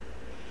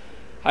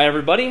Hi,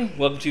 everybody.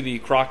 Welcome to the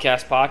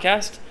Croccast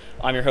podcast.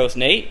 I'm your host,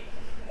 Nate,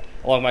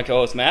 along with my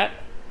co-host, Matt.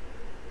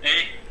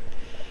 Hey.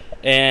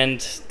 And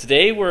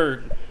today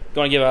we're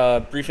going to give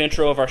a brief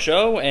intro of our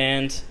show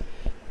and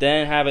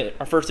then have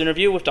our first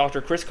interview with Dr.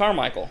 Chris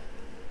Carmichael.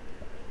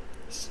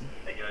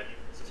 Hey,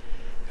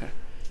 guys.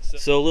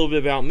 So a little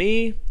bit about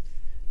me.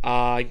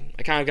 I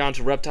kind of got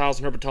into reptiles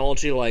and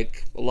herpetology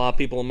like a lot of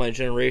people in my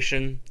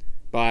generation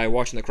by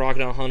watching The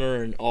Crocodile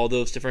Hunter and all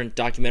those different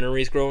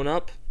documentaries growing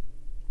up.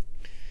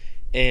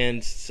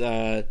 And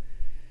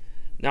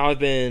now I've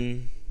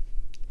been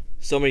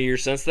so many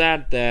years since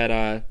that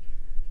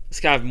it's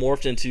kind of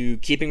morphed into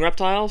keeping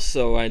reptiles.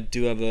 So I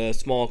do have a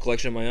small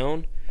collection of my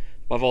own.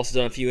 But I've also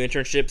done a few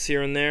internships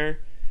here and there.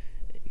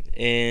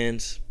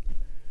 And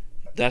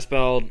that's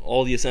about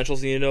all the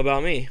essentials you need to know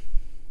about me.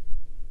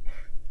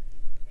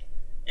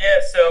 Yeah,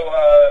 so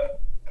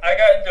I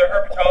got into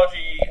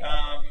herpetology.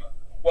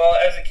 Well,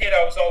 as a kid,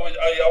 I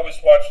always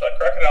watched like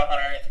Crocodile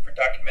Hunter and different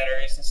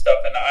documentaries and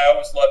stuff, and I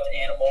always loved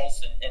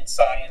animals and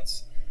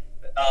science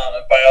and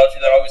biology.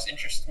 That always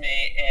interested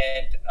me.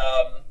 And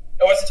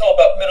it wasn't until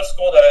about middle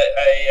school that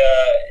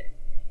I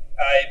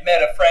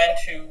met a friend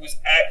who was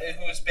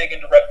big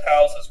into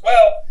reptiles as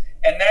well,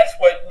 and that's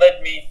what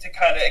led me to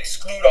kind of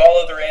exclude all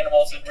other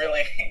animals and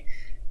really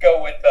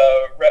go with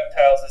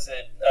reptiles.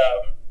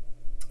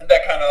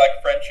 That kind of like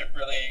friendship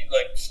really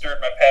like stirred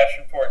my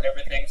passion for it and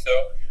everything.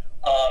 So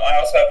I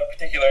also have a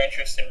particular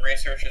interest in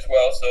research as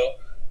well. So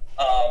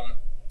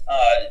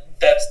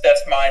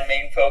that's my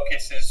main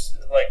focus is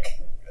like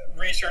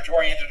research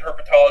oriented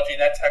herpetology, and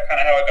that's how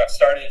I got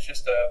started. It's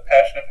just a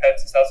passion I've had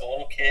since I was a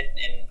little kid,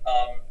 and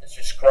it's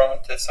just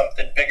grown to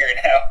something bigger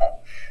now.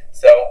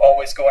 So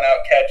always going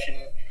out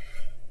catching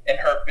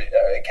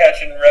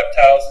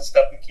reptiles and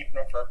stuff and keeping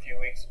them for a few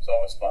weeks was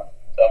always fun.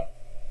 So.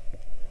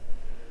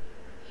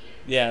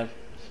 Yeah.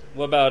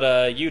 What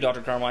about you,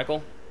 Dr.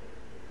 Carmichael?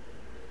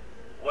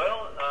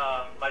 Well,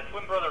 my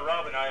twin brother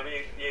Rob and I,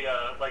 we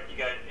like you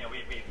guys,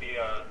 we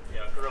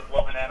grew up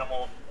loving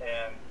animals,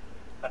 and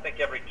I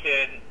think every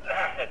kid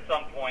at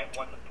some point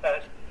wants a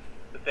pet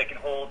that they can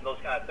hold and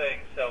those kind of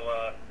things.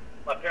 So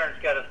my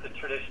parents got us the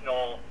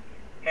traditional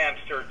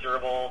hamster,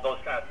 gerbil, those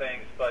kind of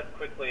things, but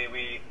quickly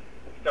we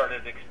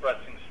started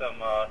expressing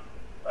some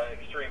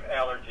extreme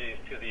allergies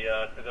to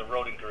the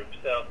rodent group.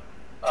 So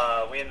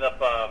we ended up.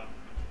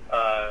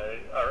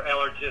 Our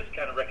allergist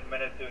kind of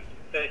recommended doing some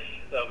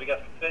fish, so we got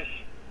some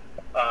fish.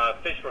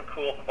 Fish were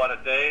cool for about a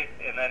day,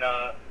 and then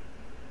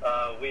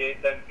we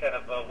then kind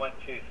of went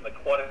to some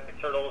aquatic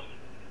turtles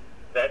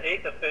that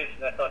ate the fish,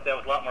 and I thought that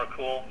was a lot more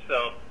cool.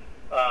 So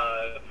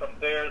from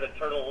there, the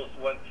turtles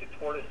went to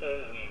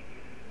tortoises, and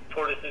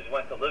tortoises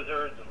went to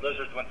lizards, and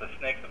lizards went to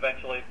snakes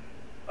eventually.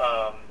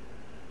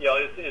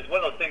 It's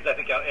one of those things I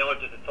think our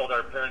allergists had told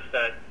our parents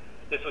that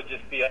this would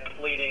just be a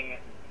fleeting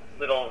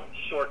little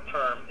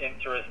short-term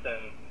interest,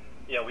 and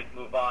we'd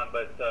move on,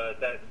 but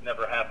that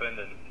never happened.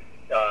 And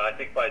I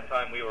think by the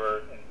time we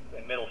were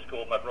in middle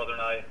school, my brother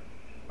and I,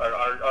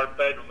 our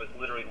bedroom was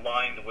literally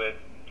lined with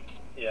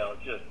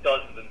just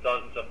dozens and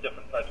dozens of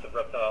different types of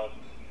reptiles.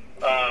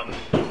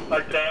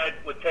 Our dad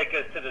would take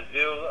us to the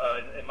zoo,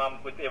 and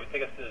mom would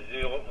take us to the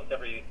zoo almost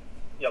every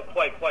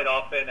quite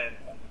often, and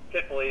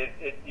typically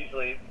it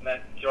usually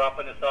meant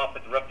dropping us off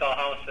at the reptile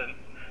house and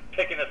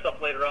picking us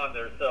up later on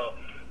there. So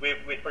we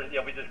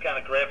just kind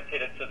of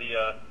gravitated to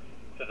the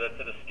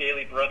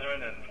scaly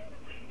brethren, and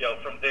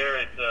from there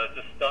it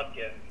just stuck,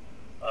 and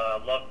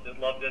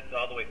loved it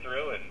all the way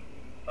through, and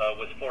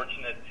was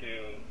fortunate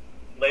to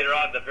later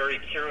on the very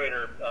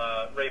curator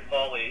Ray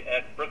Pauley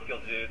at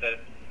Brookfield Zoo that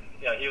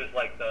he was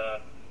like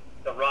the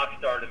rock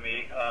star to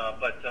me,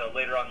 but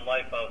later on in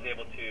life I was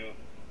able to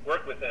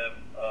work with him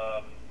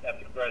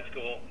after grad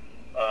school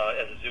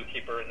as a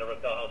zookeeper in the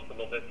reptile house for a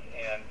little bit,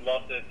 and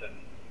loved it, and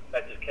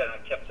that just kind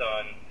of kept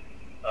on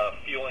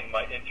fueling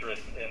my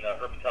interest in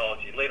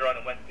herpetology. Later on,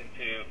 I went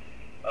into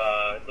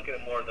looking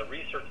at more of the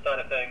research side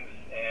of things,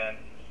 and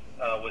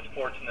was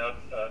fortunate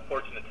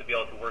to be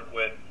able to work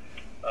with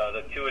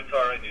the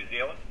Tuatara in New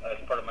Zealand as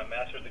part of my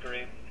master's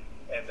degree,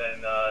 and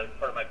then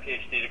part of my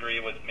PhD degree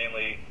was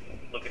mainly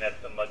looking at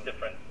some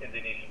different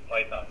Indonesian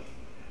pythons.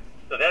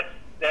 So that's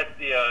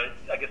the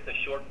I guess the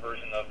short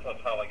version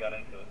of how I got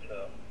into it.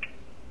 So.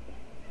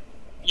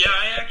 Yeah,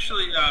 I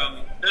actually,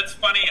 that's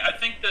funny. I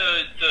think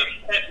the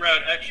pet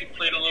route actually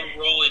played a little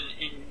role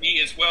in me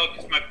as well,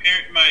 because my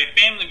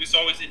family was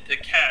always into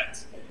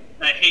cats,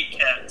 and I hate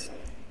cats.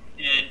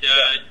 And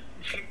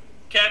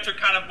cats are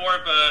kind of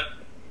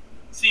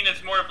seen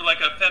as more of like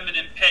a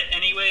feminine pet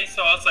anyway,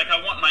 so I was like, I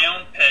want my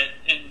own pet,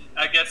 and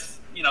I guess,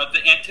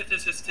 the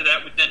antithesis to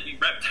that would then be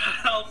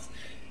reptiles.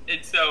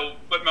 And so,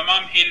 but my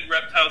mom hated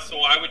reptiles, so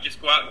I would just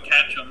go out and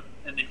catch them,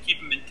 and then keep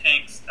them in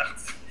tanks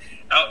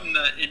out in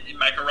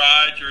my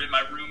garage or in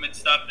my room and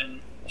stuff, and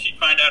she'd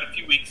find out a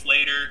few weeks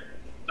later,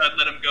 so I'd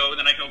let them go,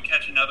 then I'd go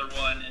catch another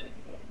one,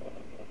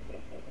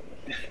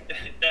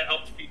 and that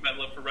helped feed my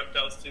love for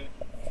reptiles too.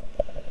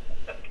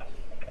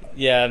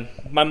 Yeah,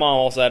 my mom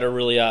also had a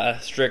really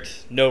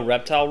strict no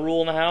reptile rule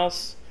in the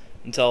house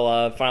until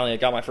finally I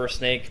got my first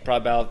snake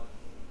probably about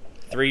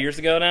 3 years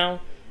ago now,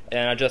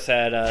 and I just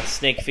had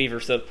snake fever,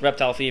 so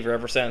reptile fever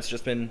ever since.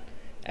 Just been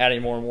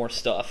adding more and more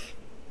stuff.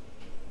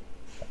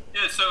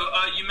 Yeah, so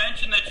you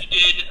mentioned that you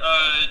did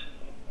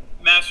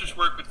master's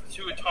work with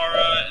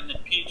Tuatara and then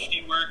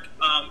PhD work.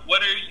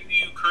 What are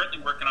you currently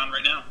working on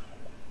right now?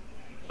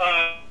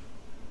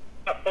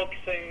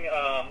 Focusing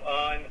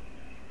on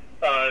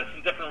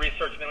some different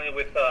research, mainly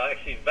with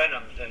actually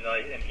venoms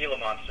and Gila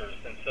monsters,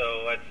 and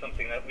so that's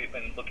something that we've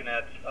been looking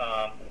at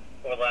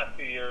over the last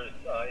few years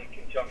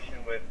in conjunction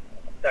with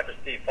Dr.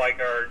 Steve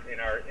Feigard in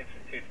our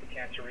Institute for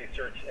Cancer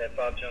Research at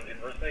Bob Jones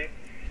University.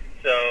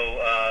 So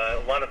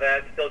a lot of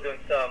that, still doing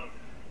some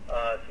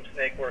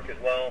snake work as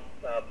well,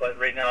 but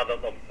right now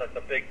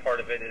the big part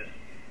of it is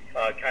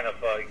kind of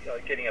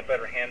getting a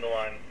better handle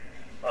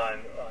on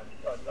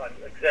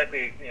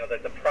exactly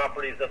the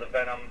properties of the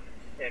venom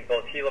in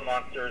both Gila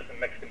monsters and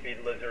Mexican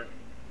beaded lizards,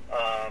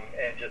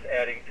 and just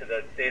adding to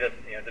the data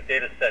the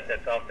data set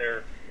that's out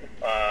there.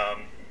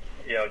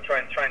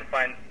 Trying to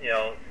find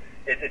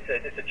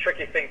it's a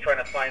tricky thing trying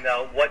to find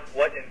out what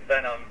in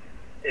venom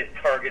is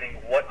targeting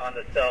what on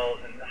the cells,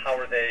 and how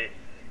are they,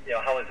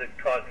 how is it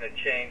causing a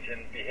change in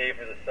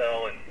behavior of the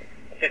cell and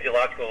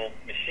physiological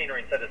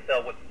machinery inside the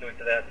cell, what's it doing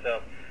to that.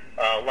 So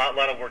a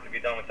lot of work to be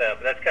done with that,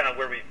 but that's kind of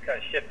where we've kind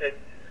of shifted.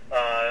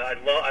 I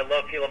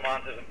love Gila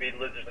monsters and beaded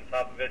lizards on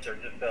top of it. They're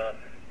just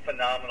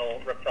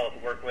phenomenal reptiles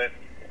to work with.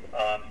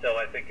 So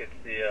I think it's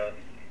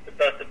the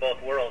best of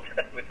both worlds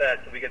with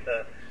that. So we get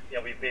the,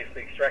 we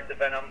basically extract the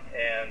venom,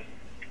 and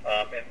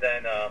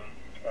then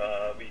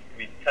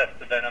we test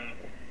the venom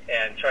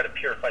and try to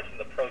purify some of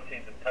the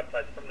proteins and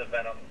peptides from the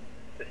venom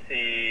to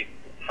see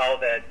how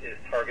that is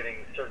targeting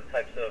certain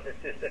types of,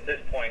 at this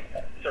point,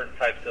 certain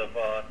types of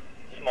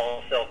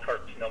small cell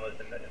carcinomas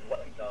and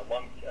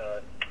lung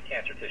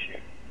cancer tissue.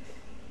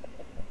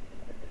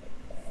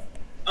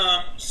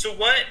 So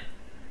what,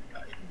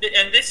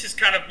 and this is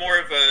kind of more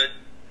of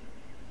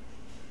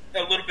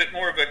a little bit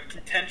more of a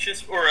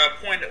contentious, or a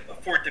point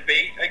for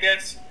debate, I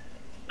guess,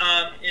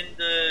 in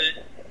the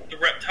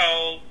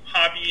reptile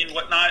hobby and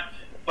whatnot.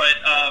 But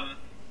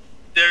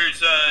there's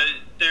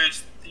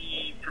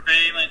the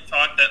prevalent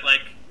thought that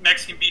like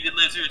Mexican beaded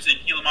lizards and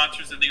Gila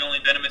monsters are the only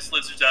venomous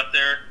lizards out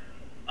there.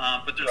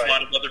 But there's a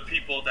lot of other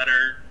people that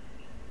are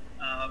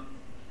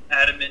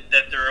adamant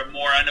that there are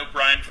more. I know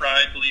Brian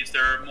Fry believes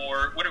there are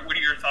more. What are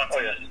your thoughts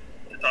on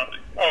the topic?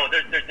 Oh,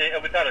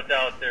 there's without a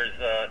doubt. There's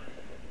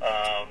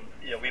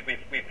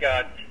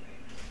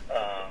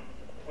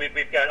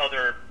we've got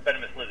other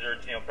venomous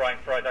lizards. Brian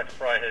Fry, Dr.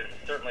 Fry has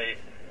certainly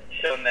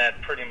shown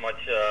that pretty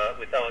much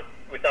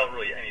without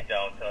really any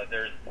doubt.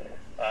 There's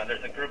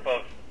a group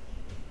of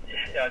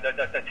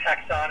the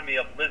taxonomy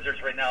of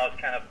lizards right now is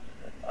kind of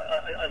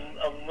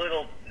a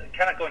little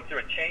kind of going through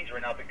a change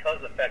right now because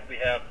of the fact we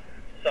have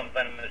some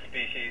venomous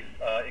species,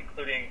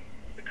 including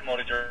the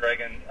Komodo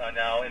dragon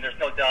now, and there's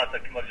no doubt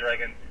that Komodo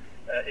dragon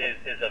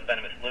is a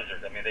venomous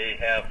lizard. I mean, they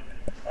have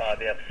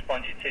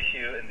spongy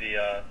tissue in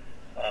the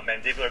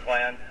mandibular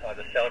gland,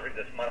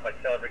 the modified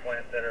salivary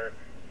glands that are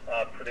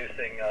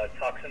producing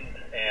toxins,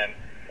 and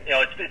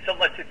it's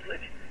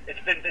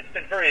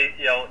been very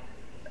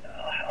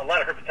a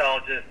lot of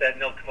herpetologists that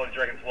know Komodo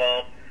dragons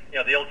well.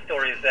 The old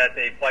story is that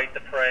they bite the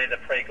prey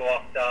go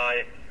off,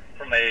 die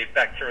from a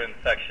bacterial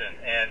infection,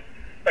 and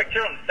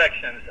bacterial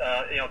infections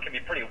can be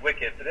pretty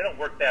wicked, but they don't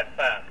work that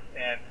fast,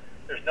 and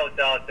there's no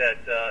doubt that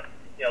a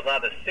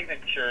lot of the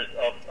signatures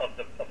of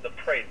the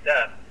prey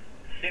death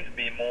seem to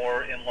be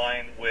more in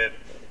line with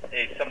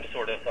some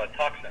sort of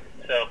toxin.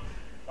 So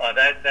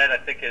that I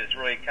think is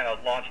really kind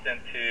of launched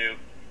into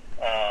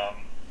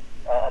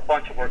a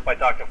bunch of work by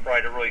Dr.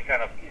 Fry to really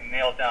kind of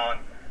nail down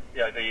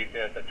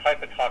the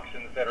type of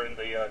toxins that are in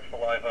the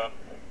saliva.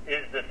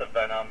 Is this a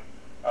venom?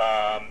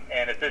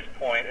 And at this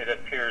point, it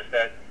appears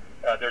that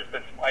there's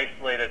been some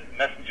isolated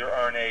messenger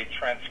RNA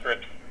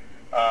transcripts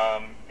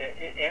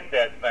in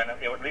that venom,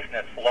 at least in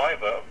that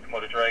saliva of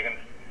Komodo dragons,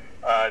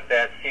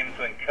 that seem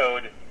to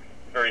encode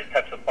various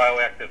types of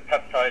bioactive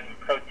peptides and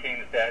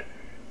proteins that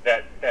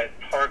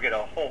target a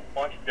whole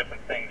bunch of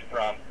different things,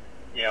 from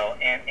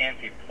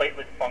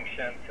anti-platelet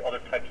function to other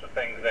types of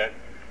things that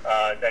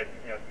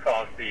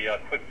cause the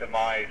quick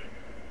demise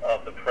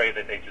of the prey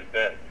that they just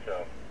bit.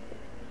 So,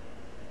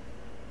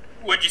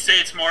 would you say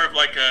it's more of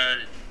like a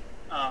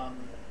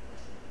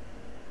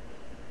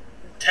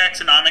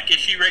taxonomic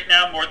issue right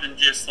now, more than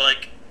just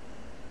like,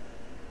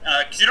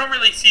 because you don't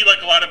really see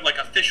like a lot of like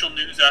official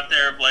news out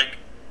there of like,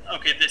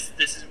 okay, this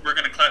is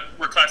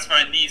we're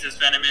classifying these as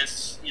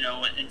venomous,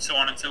 and so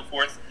on and so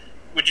forth.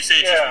 Would you say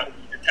it's just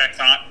a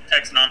taxonomic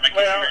issue right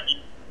now?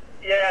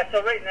 Yeah.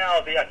 So right now,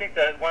 I think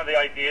that one of the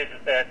ideas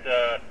is that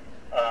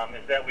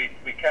we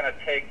kind of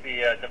take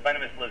the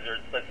venomous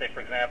lizards. Let's say, for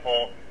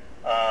example,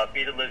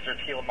 beaded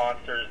lizards, Gila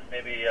monsters,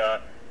 maybe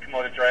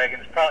Komodo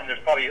dragons. There's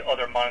probably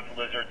other monitor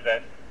lizards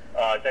that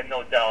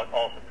no doubt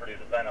also produce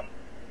a venom.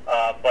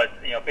 But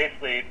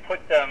basically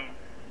put them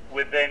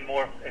within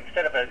more,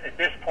 at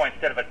this point,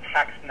 instead of a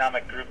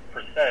taxonomic group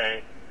per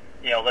se.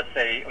 Let's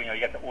say you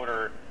got the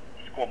order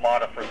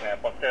Squamata, for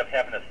example. Instead of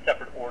having a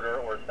separate order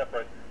or a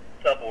separate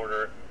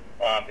suborder,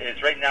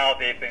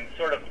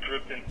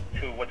 grouped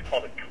into what's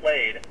called a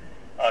clade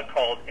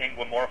called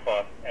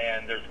Inguimorpha,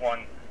 and there's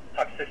one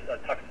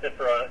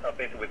toxifera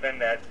basically within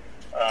that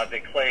the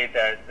clade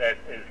that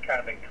is kind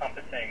of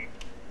encompassing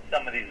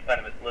some of these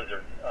venomous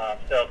lizards.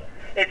 So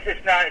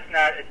there's not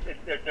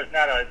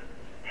a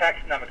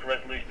taxonomic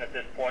resolution at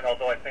this point,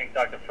 although I think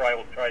Dr. Fry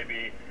will probably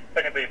be, if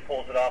anybody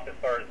pulls it off as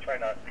far as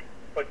trying to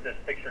put this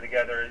picture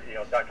together,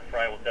 Dr.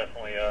 Fry will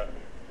definitely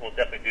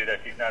do that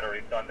if he's not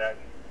already done that.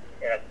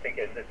 And I think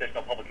as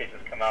additional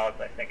publications come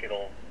out, I think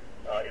it'll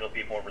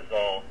be more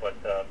resolved. But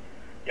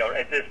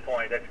at this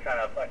point, that's kind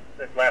of,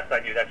 last I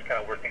knew, that's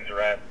kind of where things are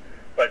at.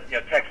 But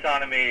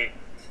taxonomy,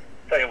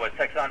 tell you what,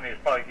 taxonomy is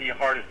probably the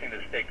hardest thing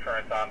to stay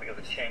current on because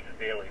it changes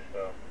daily.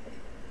 So,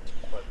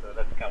 but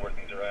that's kind of where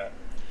things are at.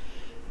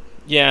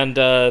 Yeah,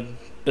 and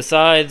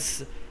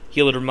besides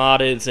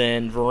Helodromatids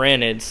and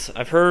Varanids,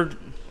 I've heard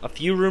a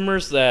few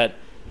rumors that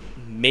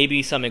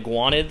maybe some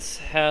iguanids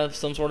have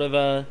some sort of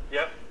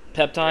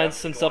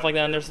peptides and stuff like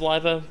that in their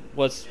saliva.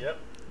 What's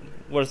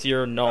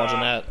your knowledge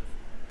on that?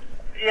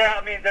 Yeah,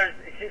 I mean,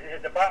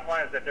 the bottom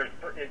line is that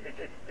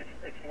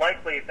it's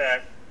likely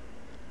that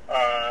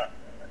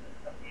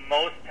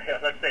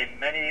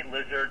many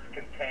lizards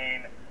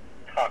contain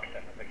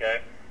toxins.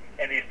 Okay,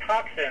 and these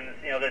toxins,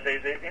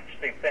 the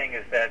interesting thing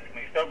is that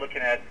when you start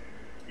looking at,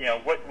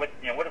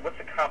 what's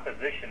the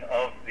composition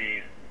of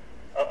these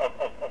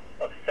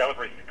of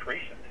salivary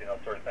secretions,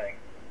 sort of thing.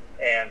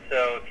 And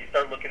so if you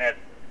start looking at,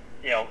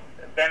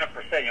 venom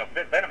per se,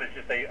 venom is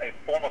just a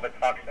form of a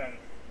toxin,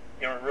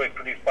 really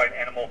produced by an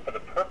animal for the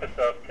purpose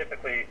of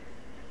typically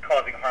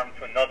causing harm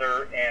to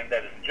another, and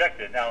that is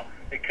injected. Now,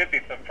 it could be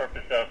for the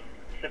purpose of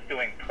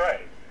subduing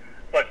prey.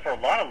 But for a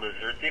lot of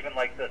lizards, even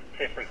like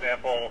say for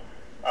example,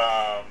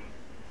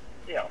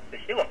 the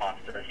Gila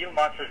monster. The Gila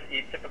monsters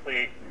eat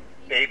typically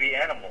baby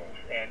animals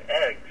and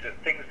eggs and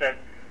things that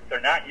they're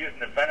not using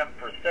the venom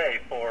per se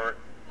for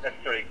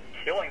necessarily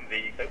killing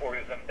the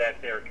organism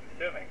that they're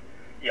consuming.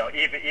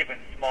 Even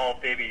small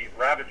baby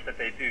rabbits that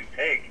they do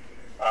take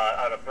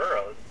out of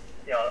burrows,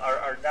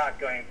 are not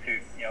going to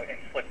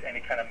inflict any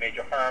kind of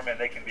major harm, and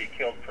they can be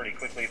killed pretty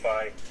quickly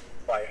by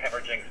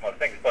hemorrhaging some other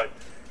things. But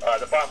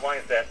the bottom line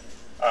is that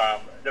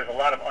there's a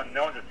lot of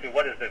unknowns as to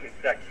what is the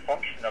exact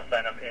function of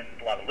venom in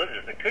a lot of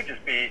lizards. It could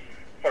just be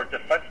for a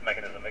defense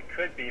mechanism. It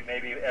could be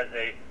maybe as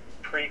a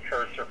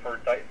precursor for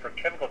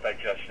chemical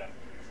digestion,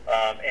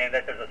 and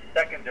that there's a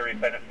secondary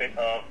benefit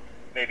of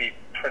maybe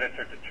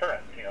predator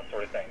deterrence,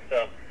 sort of thing.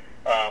 So,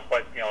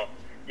 but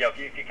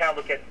if you kind of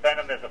look at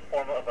venom as a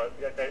form of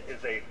that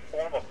is a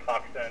form of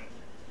toxin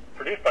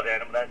produced by the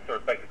animal, that sort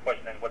of begs the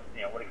question: then what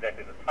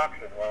exactly is a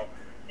toxin? Well,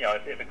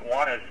 if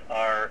iguanas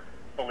are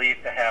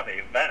believed to have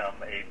a venom,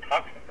 a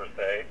toxin per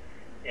se,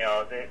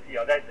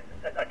 that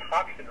a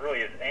toxin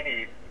really is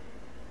any.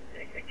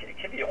 It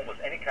can be almost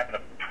any kind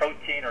of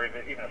protein, or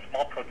even a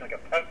small protein like a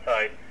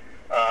peptide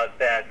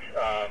that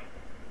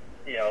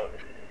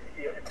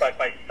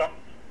by some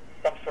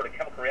sort of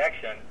chemical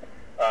reaction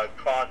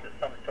causes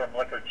some sort of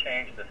molecular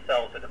change in the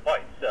cells that it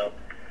bites. So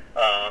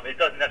it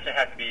doesn't necessarily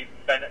have to be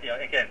venom.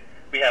 Again,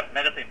 we have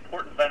medically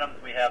important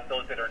venoms. We have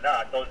those that are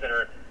not. Those that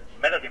are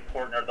medically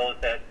important are those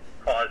that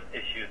cause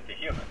issues to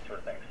humans, sort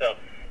of thing. So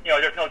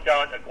there's no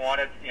doubt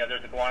iguanids.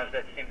 There's iguanas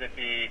that seem to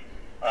be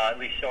at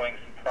least showing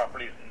some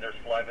properties in their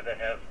saliva that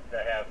have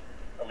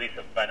at least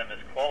a venomous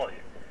quality.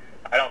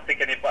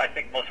 I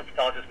think most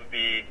herpetologists would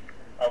be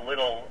a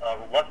little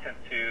reluctant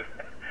to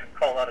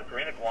call out a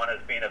green iguana as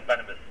being a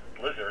venomous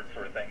lizard,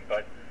 sort of thing.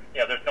 But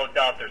there's no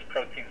doubt there's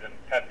proteins and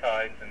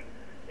peptides and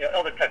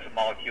other types of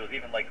molecules,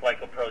 even like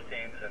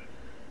glycoproteins and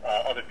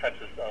other types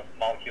of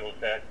molecules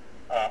that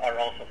are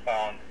also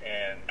found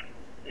in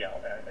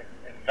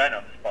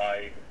venoms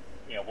by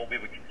what we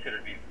would consider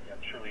to be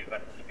truly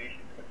venomous species.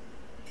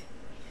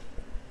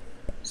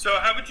 So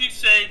how would you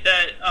say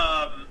that,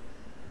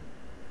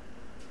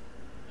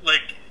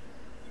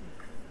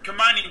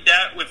 combining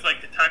that with,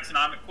 the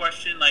taxonomic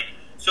question,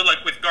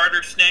 with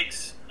garter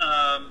snakes,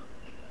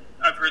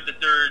 I've heard that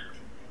they're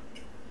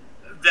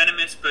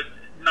venomous, but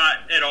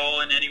not at all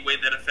in any way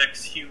that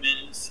affects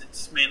humans.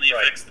 It mainly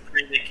affects the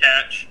prey they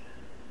catch.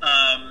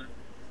 How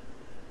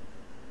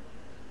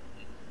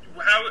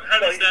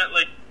does that,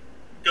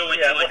 go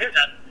into, the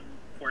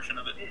taxonomic portion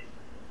of it?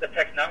 The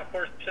taxonomic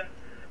portion?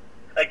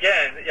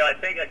 Again, I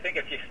think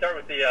if you start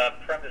with the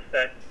premise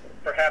that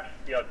perhaps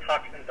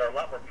toxins are a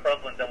lot more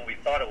prevalent than we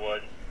thought it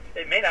was,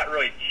 it may not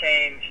really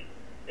change.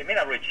 It may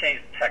not really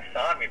change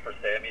taxonomy per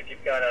se. I mean, if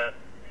you've got a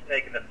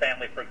snake in the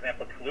family, for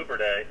example,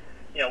 Colubridae,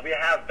 we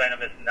have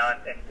venomous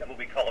and what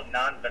we call a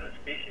non-venomous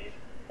species,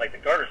 like the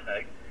garter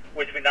snake,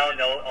 which we now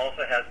know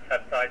also has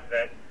peptides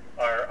that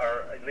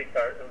are at least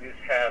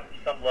have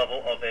some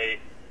level of a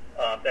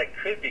that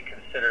could be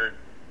considered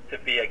to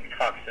be a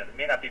toxin. It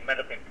may not be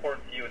medically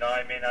important to you and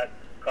I, may not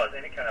cause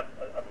any kind of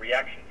a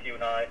reaction to you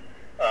and I,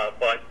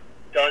 but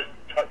does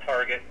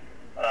target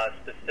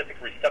specific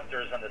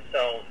receptors on the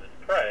cells as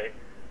prey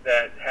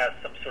that has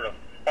some sort of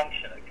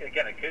function.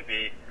 Again, it could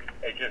be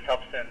it just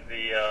helps in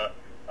the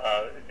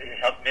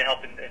may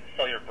help in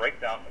cellular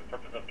breakdown for the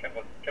purpose of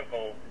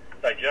chemical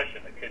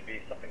digestion. It could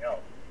be something else.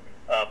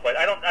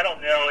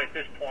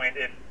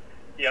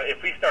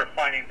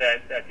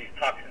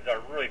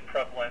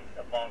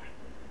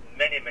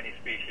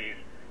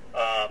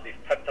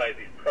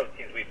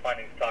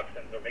 finding these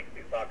toxins or making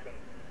these toxins.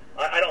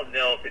 I don't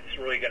know if it's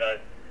really going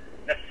to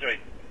necessarily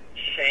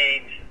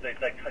change the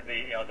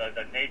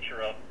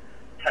nature of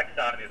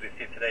taxonomy as we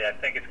see it today. I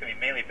think it's going to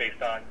be mainly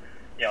based on,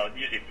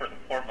 usually first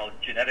and foremost,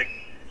 genetic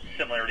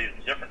similarities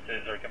and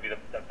differences are going to be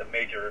the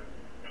major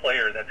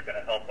player that's going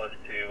to help us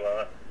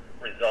to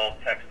resolve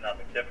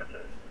taxonomic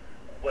differences.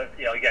 But,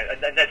 again,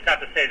 and that's not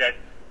to say that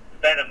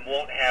venom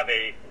won't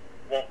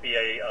be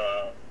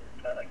a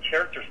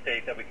character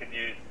state that we can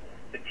use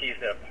to tease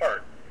it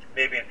apart,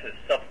 maybe into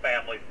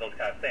subfamilies and those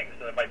kind of things.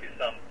 So there might be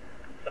some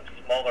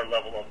smaller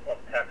level of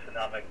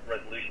taxonomic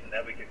resolution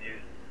that we could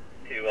use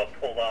to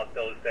pull out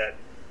those that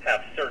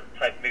have certain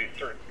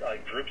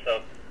groups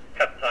of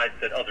peptides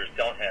that others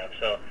don't have.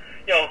 So,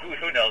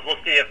 who knows? We'll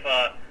see if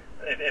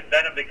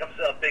venom becomes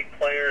a big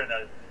player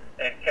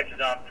and catches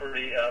on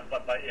pretty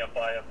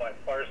by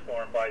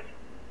firestorm by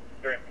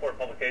very important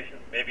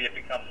publications. Maybe it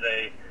becomes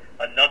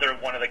another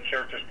one of the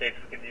character states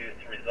we can use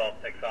to resolve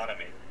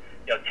taxonomy.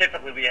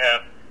 Typically we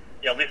have,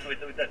 at least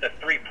the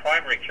three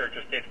primary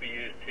character states we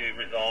use to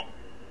resolve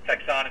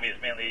taxonomy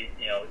is mainly,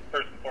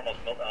 first and foremost,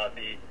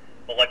 the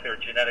molecular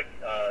genetic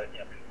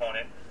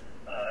component,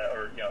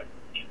 or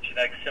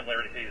genetic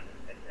similarities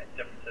and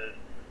differences,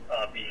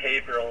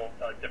 behavioral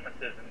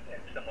differences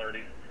and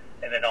similarities,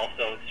 and then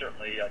also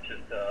certainly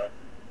just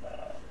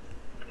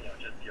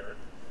your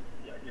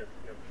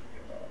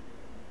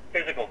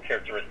physical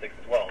characteristics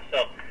as well.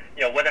 So,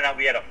 whether or not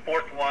we had a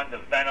fourth one, the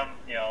venom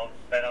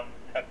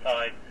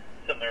peptide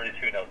similarities,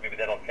 who knows? Maybe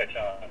that'll catch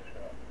on.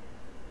 So.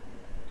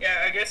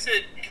 Yeah, I guess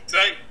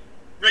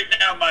right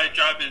now my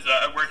job is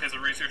I work as a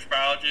research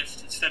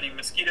biologist studying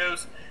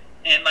mosquitoes,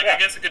 and I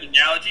guess a good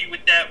analogy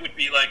with that would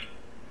be like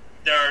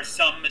there are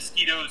some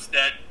mosquitoes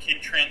that can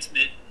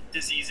transmit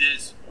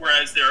diseases,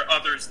 whereas there are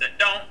others that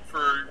don't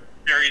for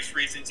various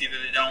reasons. Either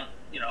they don't,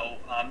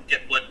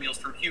 get blood meals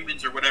from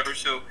humans or whatever.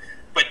 So,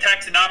 but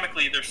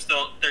taxonomically, it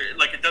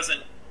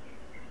doesn't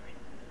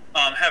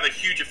have a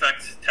huge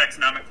effect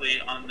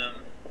taxonomically on them,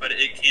 but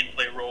it can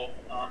play a role.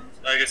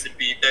 I guess that'd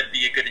be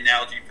a good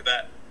analogy for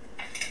that.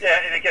 Yeah,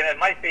 and again, it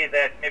might be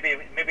that maybe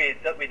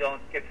we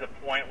don't get to the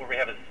point where we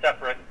have a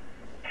separate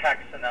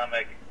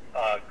taxonomic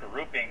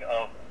grouping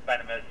of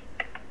venomous,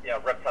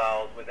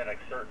 reptiles within a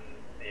certain,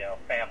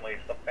 family,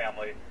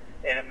 subfamily,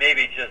 and it may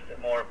be just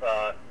more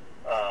of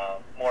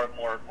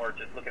more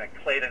just looking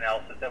at clade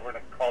analysis that we're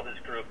going to call this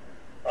group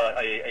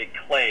a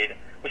clade,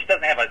 which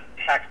doesn't have a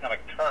taxonomic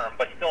term,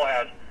 but still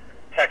has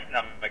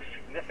taxonomic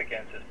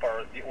significance as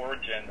far as the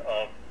origin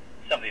of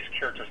some of these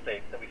character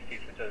states that we see,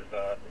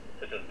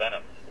 such as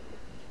venoms.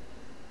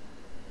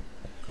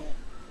 Cool.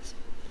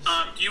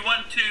 Do you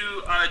want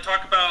to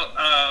talk about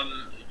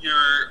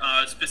your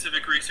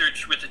specific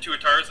research with the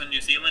tuataras in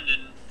New Zealand,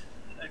 and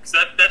because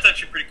that's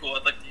actually pretty cool.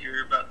 I'd like to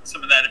hear about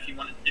some of that if you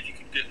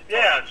could get.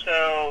 Yeah.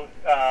 So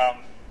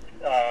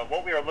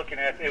what we were looking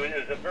at, it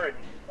was a very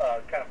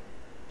kind of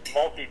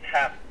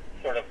multi-task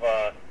sort of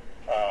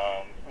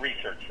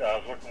research. I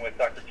was working with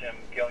Dr. Jim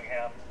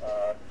Gillingham.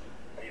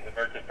 He's an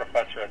emeritus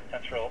professor at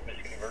Central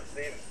Michigan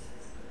University. And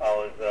I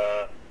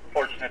was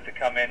fortunate to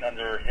come in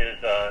under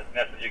his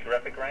National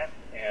Geographic grant.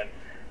 And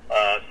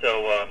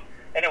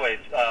anyways,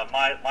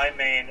 my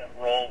main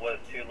role was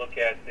to look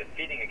at the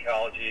feeding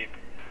ecology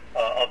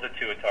of the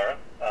tuatara.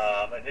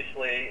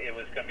 Initially, it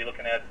was going to be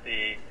looking at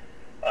the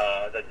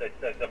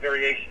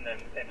variation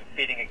in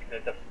feeding,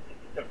 the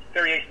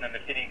variation in the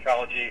feeding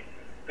ecology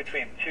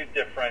between two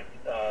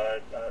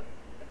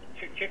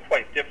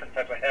quite different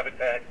types of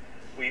habitat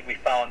we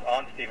found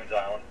on Stevens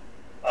Island.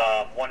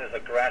 One is a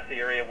grassy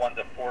area, one's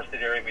a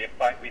forested area. We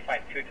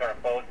find tuatara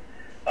in both,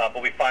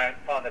 but we found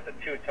that the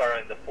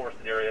tuatara in the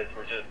forested areas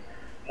were just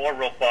more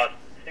robust,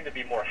 seemed to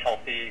be more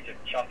healthy, just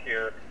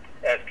chunkier,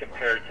 as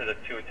compared to the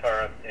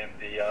tuatara in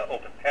the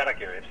open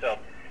paddock area. So,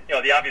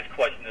 the obvious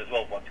question is,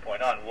 well, what's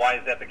going on? Why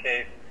is that the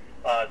case?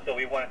 So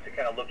we wanted to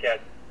kind of look at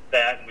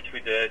that, which we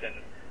did, and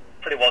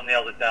pretty well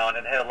nailed it down.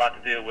 And it had a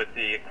lot to do with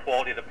the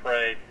quality of the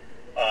prey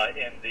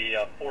in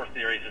the forest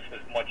areas.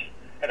 This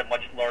had a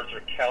much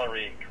larger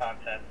calorie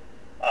content,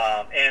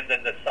 and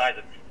then the size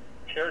of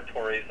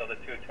territories of the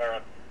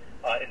tuatara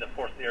in the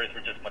forest areas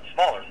were just much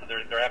smaller. So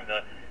they're having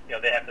to,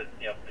 they have to,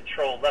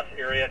 patrol less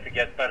area to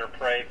get better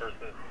prey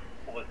versus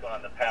what was going on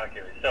in the paddock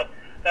area. So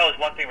that was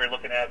one thing we were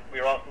looking at. We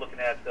were also looking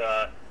at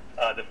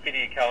the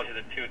feeding ecology of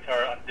the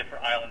tuatara on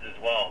different islands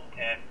as well.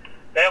 And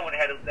that one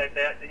had that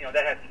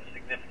had some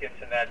significance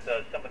in that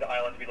some of the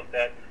islands we looked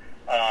at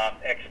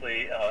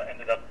actually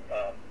ended up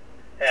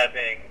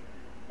having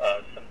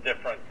some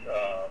different.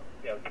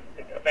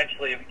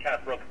 Eventually we kind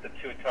of broke the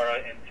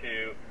tuatara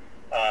into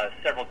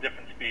several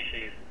different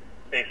species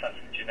based on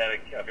some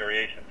genetic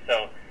variation.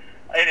 So,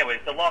 anyways,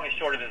 the long and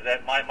short of it is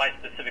that my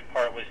specific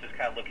part was just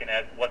kind of looking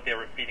at what they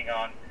were feeding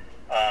on.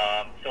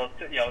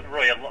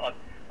 Really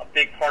a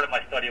big part of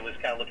my study was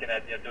kind of looking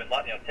at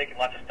taking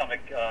lots of stomach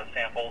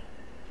samples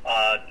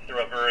through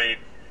a very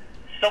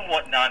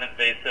somewhat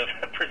non-invasive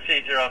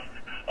procedure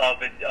of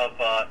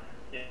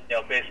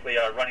basically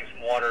running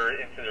some water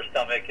into their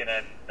stomach and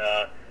then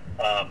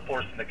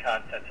forcing the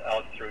contents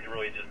out through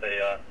really just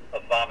a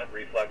vomit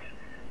reflex.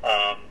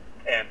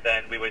 And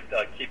then we would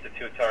keep the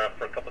tuatara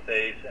for a couple of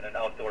days in an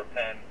outdoor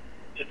pen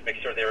just to make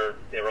sure they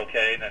were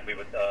okay, and then we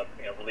would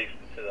release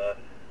them to the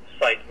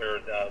site where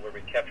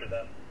we captured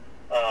them.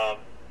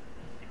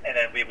 And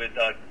then we would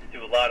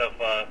do a lot of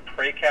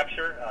prey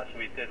capture. So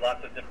we did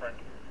lots of different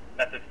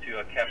methods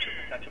to capture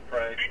potential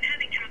prey.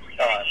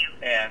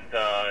 And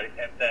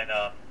then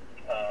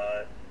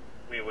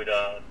we would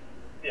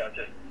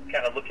just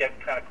kind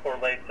of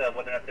correlate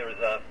whether or not there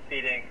was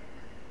feeding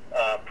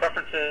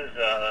preferences,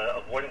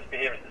 avoidance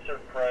behaviors to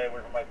certain prey,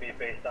 whatever it might be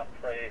based on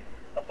prey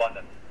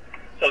abundance.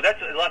 So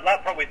that's a lot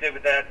of what we did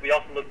with that. We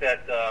also looked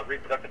at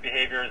reproductive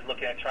behaviors,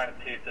 looking at trying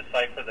to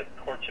decipher the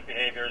courtship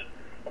behaviors.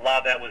 A lot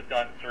of that was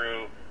done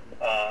through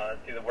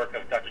the work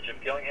of Dr. Jim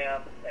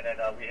Gillingham, and then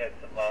we had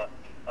some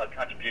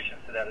contributions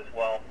to that as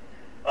well.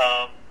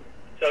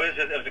 So it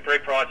was a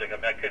great project. It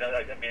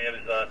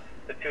was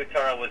the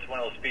tuatara was one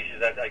of those species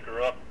that I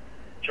grew up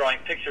drawing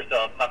pictures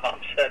of. My mom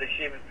said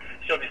she even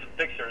showed me some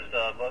pictures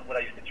of what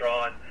I used to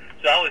draw, and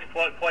so I was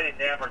quite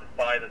enamored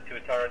by the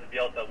tuatara. To be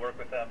able to work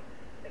with them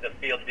in the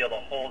field, to be able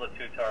to hold a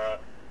tuatara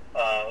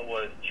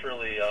was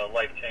truly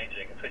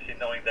life-changing, especially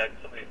knowing that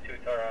some of these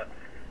tuatara,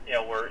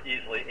 were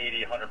easily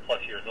 80, 100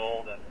 plus years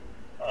old, and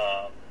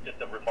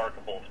just a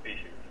remarkable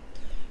species.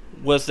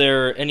 Was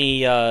there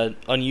any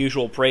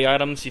unusual prey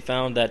items you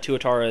found that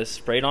tuatara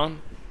sprayed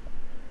on?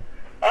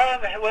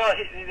 Well,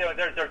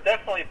 they're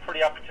definitely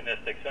pretty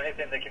opportunistic. So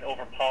anything they can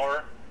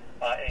overpower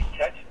and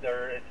catch,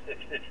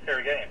 it's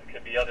fair game. It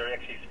could be other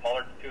actually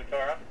smaller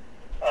tuatara.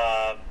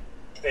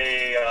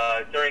 They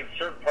during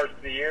certain parts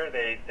of the year,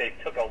 they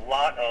took a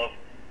lot of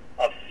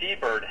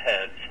seabird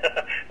heads.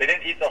 They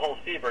didn't eat the whole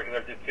seabird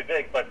because they're too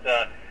big. But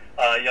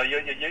you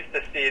used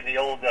to see in the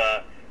old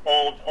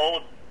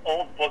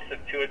books of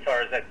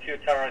tuataras that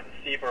tuatara and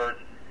seabirds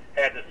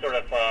had this sort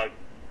of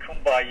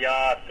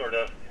kumbaya sort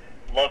of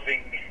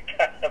loving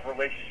kind of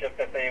relationship,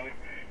 that they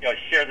would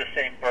share the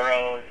same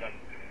burrows, and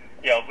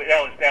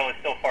that was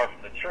so far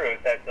from the truth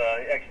that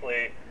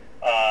actually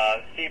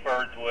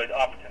seabirds would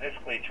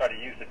opportunistically try to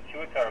use the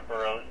tuatara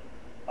burrows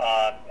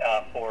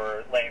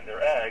for laying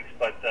their eggs,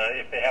 but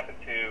if they happen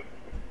to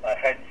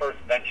head first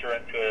venture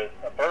into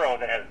a burrow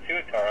that has a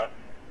tuatara,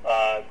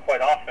 quite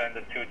often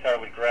the tuatara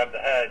would grab the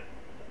head,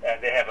 and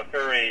they have a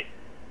very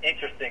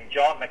interesting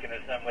jaw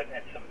mechanism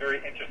and some very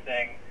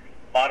interesting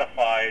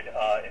modified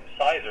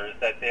incisors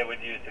that they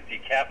would use to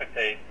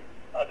decapitate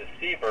the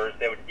seabirds.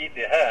 They would eat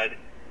the head,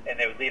 and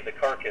they would leave the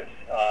carcass.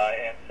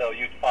 And so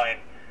you'd find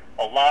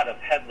a lot of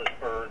headless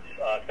birds,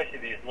 especially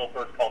these little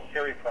birds called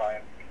fairy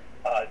prime.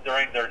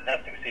 During their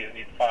nesting season,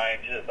 you'd find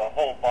just a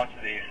whole bunch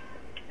of these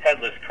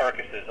headless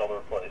carcasses all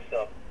over the place.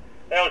 So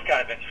that was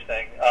kind of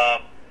interesting.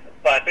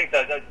 But I think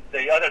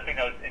the other thing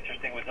that was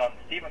interesting was on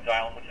Stevens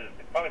Island, which is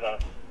probably the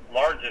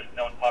largest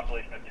known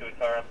population of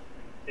tuatara,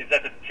 is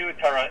that the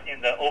tuatara in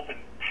the open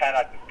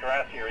paddock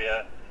grass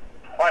area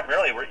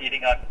primarily were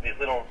eating on these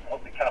little,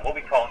 kind of what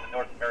we call in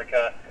North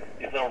America,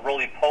 these little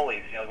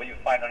roly-polies, what you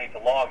find underneath the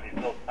logs, these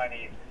little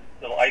tiny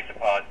little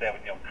isopods that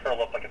would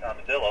curl up like an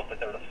armadillo, but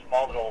they were the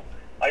small little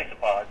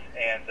isopods,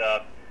 and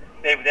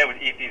they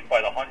would eat these by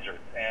the hundred,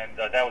 and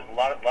that was a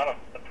lot of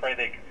the prey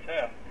they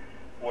consumed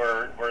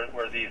were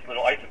these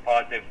little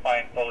isopods. They would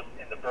find both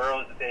in the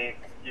burrows that they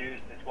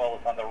used as well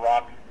as on the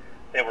rocks.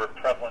 They were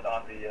prevalent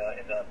on in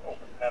the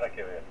open paddock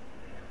area.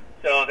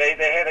 So they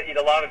had to eat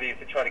a lot of these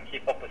to try to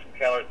keep up with some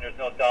calories, and there's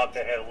no doubt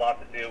that had a lot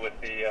to do with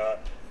the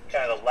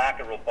kind of the lack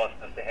of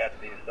robustness they had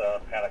in these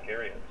paddock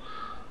areas.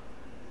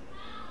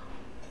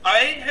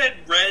 I had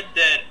read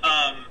that,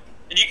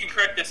 and you can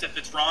correct this if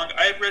it's wrong,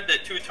 I had read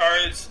that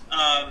tuataras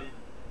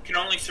can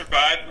only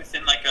survive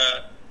within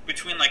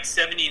between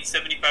 70 and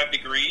 75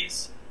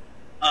 degrees.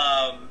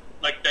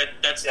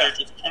 That's their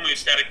just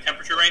homeostatic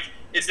temperature range.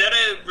 Is that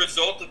a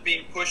result of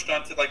being pushed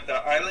onto the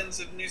islands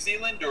of New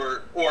Zealand,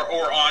 or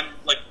on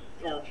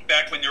or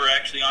back when they were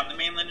actually on the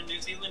mainland of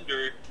New Zealand,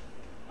 or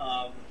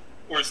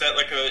is that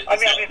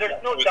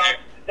there's no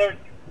doubt.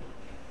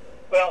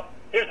 Well,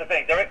 here's the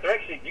thing. They're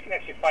actually, you can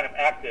actually find them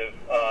active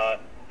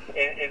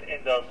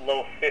in the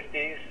low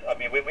 50s. I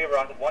mean, we were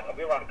on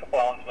a couple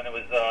islands when it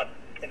was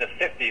in the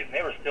 50s, and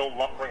they were still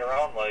lumbering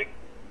around like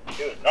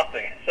it was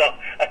nothing. So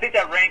I think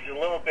that range is a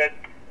little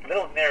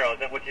narrow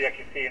than what you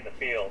actually see in the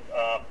field.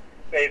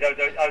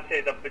 I would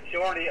say the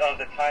majority of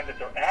the time that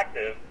they're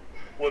active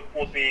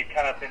will be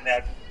kind of in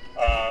that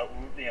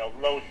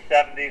low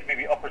 70s,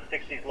 maybe upper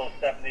 60s, low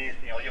 70s.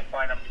 You'll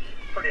find them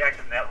pretty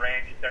active in that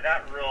range. They're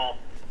not real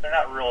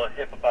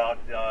hip about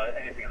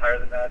anything higher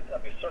than that.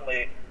 I mean,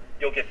 certainly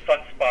you'll get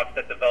sunspots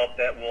that develop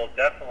that will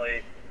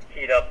definitely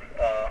heat up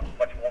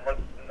much warmer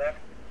than that.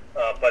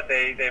 But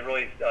they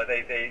really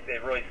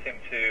seem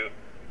to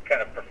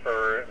kind of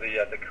prefer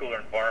the cooler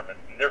environment,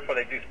 and therefore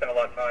they do spend a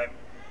lot of time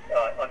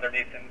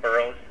underneath in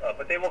burrows.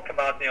 But they will come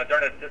out, during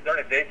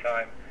the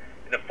daytime.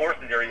 In the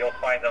forested area, you'll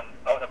find them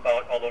out and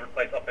about all over the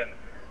place, up in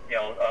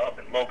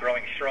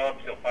low-growing shrubs.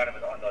 You'll find them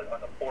on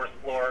the forest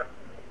floor.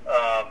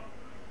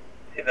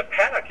 In the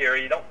paddock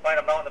area, you don't find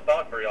them out and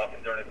about very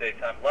often during the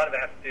daytime. A lot of it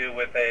has to do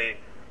with a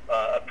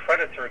a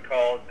predator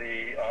called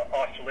the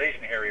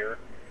Australasian Harrier.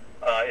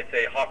 It's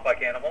a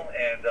hawk-like animal,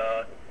 and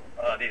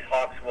these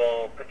hawks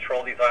will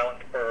patrol these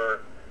islands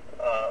for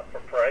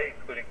prey,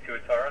 including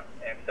tuatara.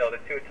 And so the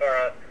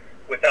tuatara,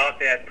 without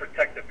that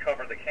protective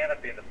cover of the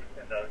canopy in the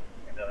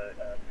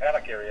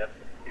paddock area,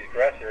 these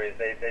grass areas,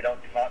 they don't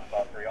come out and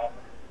spawn very often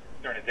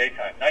during the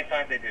daytime.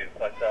 Nighttime they do,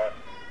 but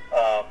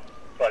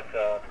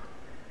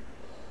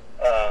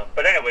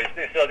anyways,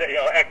 so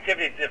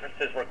activity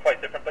differences were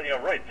quite different. But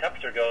really,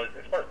 temperature goes,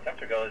 as far as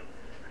temperature goes,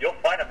 you'll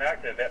find them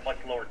active at much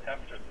lower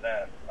temperatures than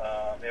that.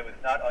 It was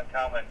not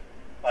uncommon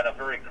on a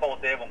very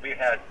cold day when we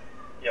had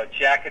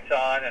jackets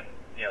on and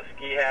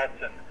ski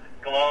hats and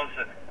gloves,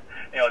 and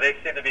they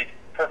seem to be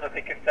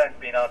perfectly content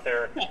being out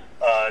there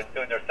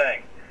doing their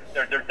thing.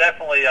 They're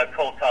definitely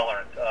cold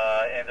tolerant,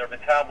 and their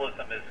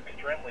metabolism is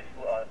extremely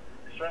low.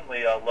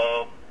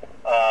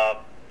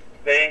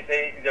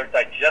 Their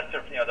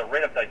digestive, the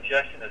rate of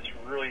digestion is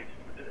really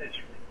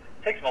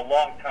takes them a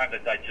long time to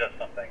digest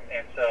something,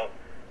 and so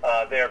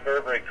they are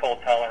very, very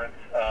cold tolerant,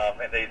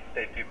 and they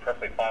do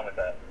perfectly fine with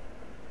that.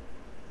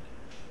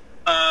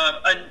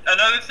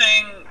 Another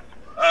thing,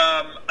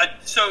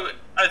 so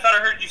I thought I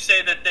heard you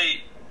say that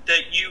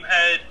you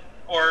had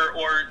or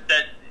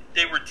that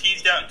they were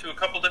teased out into a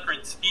couple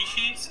different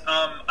species.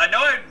 I know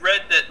I'd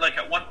read that like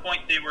at one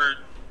point they were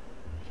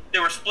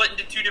split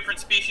into two different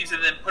species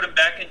and then put them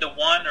back into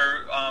one,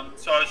 or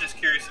so I was just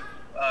curious,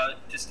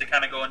 just to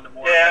kind of go into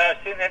more. Yeah,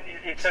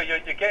 so you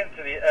get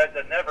into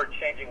the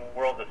never-changing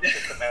world of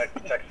systematic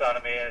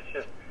taxonomy, and it's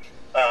just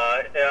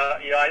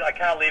I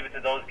kind of leave it to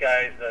those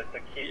guys to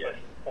keep us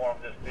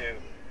informed as to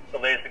the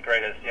latest and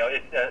greatest.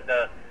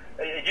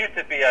 It used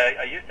to be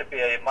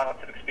a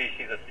monotypic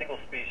species, a single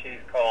species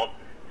called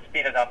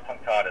Spinodon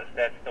punctatus.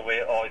 That's the way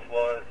it always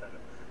was. And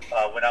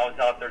when I was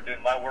out there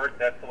doing my work,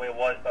 that's the way it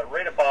was. But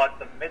right about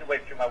the midway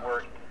through my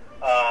work,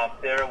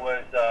 there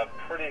was a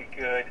pretty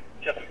good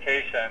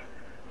justification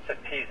to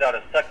tease out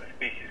a second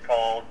species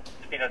called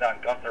Spinodon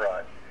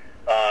guntheri,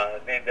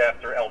 named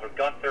after Albert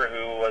Gunther,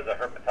 who was a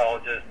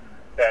herpetologist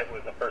that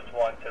was the first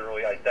one to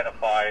really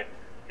identify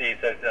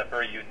these as a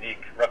very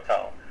unique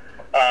reptile.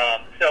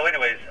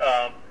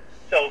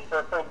 So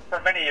for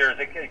many years,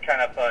 it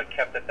kind of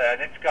kept at that.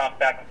 And it's gone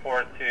back and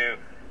forth to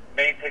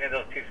maintaining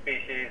those two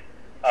species.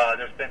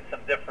 There's been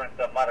some different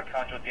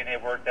mitochondrial DNA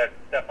work that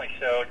definitely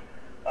showed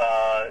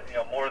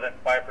more than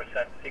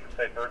 5% sequence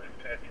divergence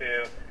between the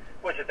two,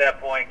 which at that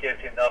point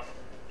gives you enough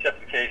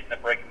justification to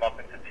break them up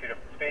into two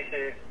different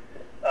species.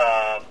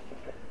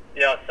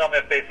 Some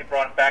have basically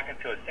brought them back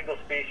into a single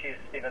species,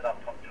 Spinodon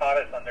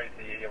punctatus, under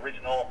the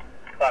original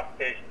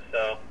classification.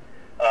 So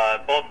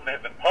both of them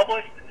have been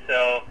published.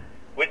 So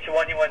which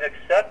one you want to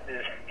accept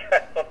is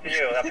up to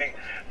you. I mean,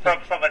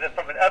 from an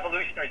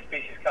evolutionary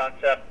species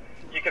concept,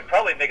 you could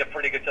probably make a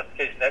pretty good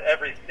justification that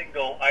every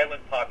single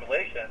island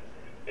population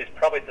is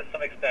probably to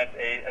some extent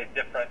a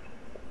different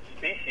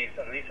species,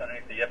 at least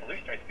underneath the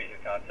evolutionary species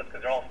concept,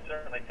 because they're all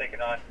certainly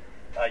taking on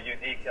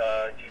unique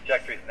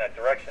trajectories in that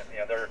direction.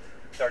 They're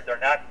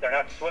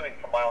not swimming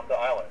from island to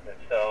island, and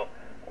so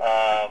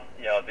the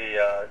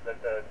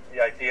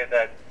idea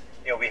that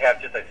we have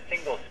just a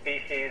single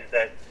species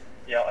that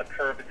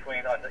occur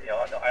between on the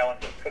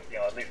islands of Cook,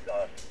 at least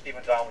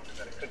Stevens Island, which is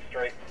in the Cook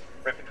Strait,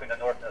 right between the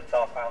North and the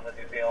South Island of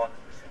New Zealand,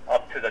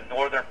 up to the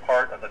northern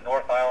part of the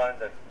North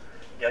Island, and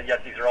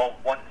yes, these are all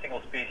one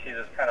single species.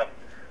 It's kind of,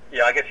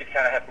 I guess you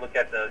kind of have to look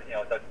at the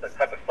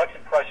type of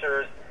flexion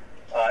pressures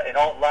and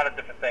a lot of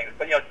different things.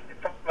 But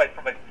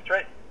from a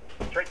straight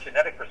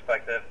genetic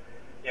perspective,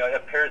 it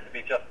appears to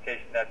be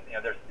justification that you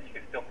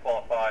can still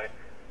qualify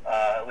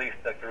at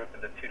least a group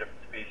into two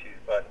different species.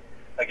 But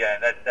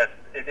again,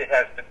 it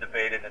has been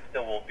debated and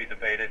still will be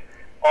debated.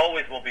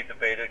 Always will be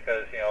debated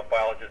because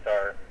biologists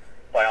are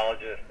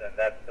biologists, and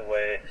that's the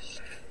way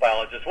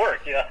biologists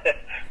work.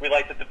 We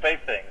like to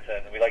debate things,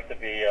 and we like to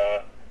be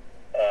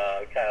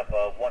kind of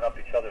one up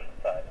each other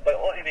sometimes. But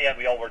in the end,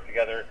 we all work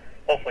together.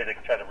 Hopefully, they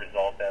can try to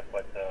resolve that.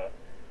 But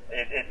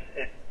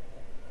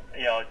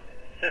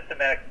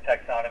systematic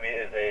taxonomy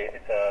is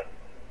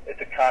it's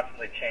a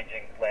constantly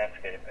changing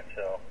landscape, and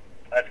so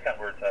that's kind of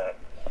where it's at.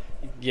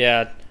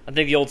 Yeah, I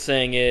think the old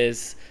saying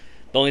is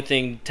the only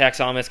thing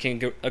taxonomists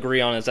can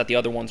agree on is that the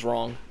other one's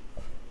wrong.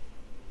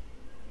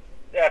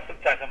 Yeah,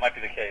 sometimes that might be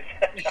the case.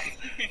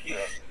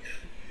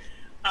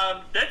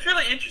 That's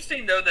really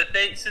interesting, though, that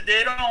they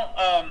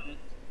don't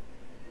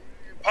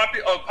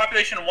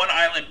population on one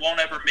island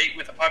won't ever mate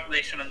with a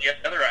population on the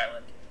other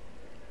island.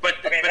 But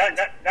I mean,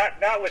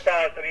 not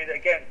without. I mean,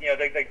 again,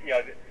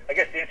 I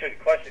guess the answer to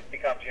the question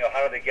becomes,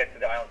 how do they get to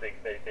the island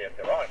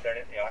they're on?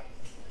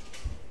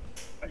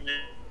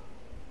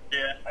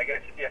 Yeah. I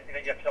guess you have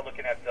to start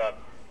looking at,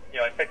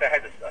 in fact, I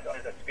had this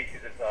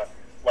species is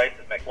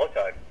Lysis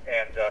macloti,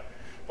 and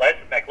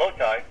Lysis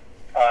macloti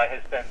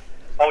has been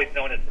always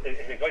known as,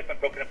 it's always been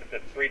broken up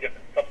into three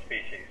different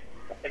subspecies.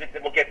 And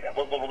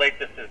we'll relate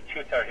this to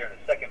tuatara here in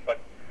a second, but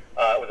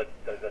with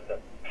the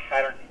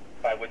patterns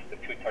by which the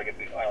tuatara get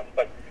these islands.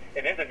 But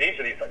in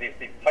Indonesia,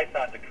 these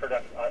pythons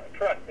occur on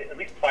at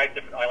least 5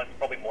 different islands,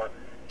 probably more,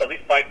 but at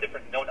least 5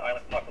 different known islands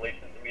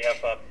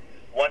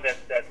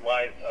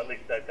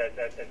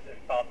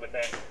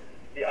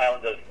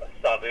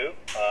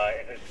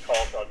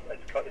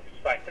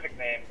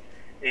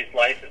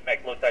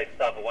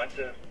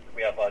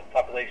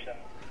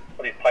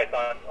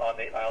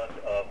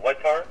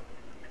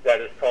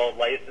that is called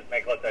Laius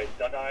megalotis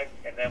dunni,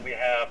 and then we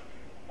have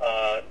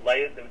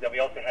then we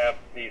also have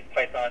these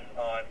pythons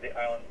on the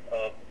islands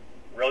of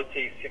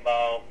Roti,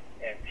 Simao,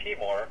 and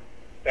Timor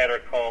that are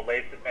called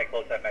Laius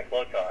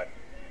megaloti.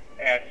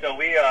 And so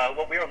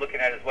what we were looking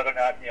at is whether or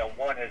not,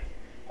 one is,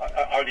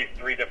 are these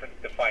three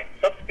different defined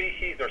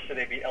subspecies, or should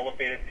they be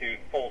elevated to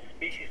full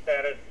species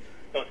status,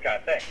 those kind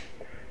of things.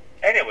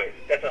 Anyways,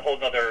 that's a whole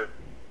nother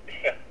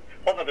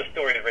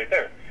story right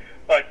there.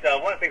 But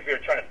one of the things we were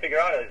trying to figure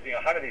out is,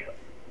 how do these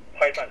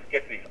pythons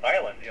get to these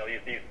islands?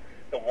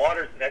 The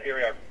waters in that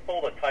area are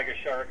full of tiger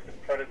sharks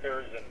and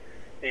predators, and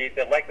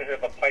the likelihood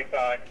of a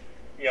python,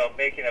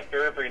 making a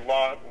very, very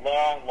long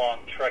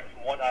trek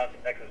from one island to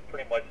the next is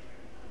pretty much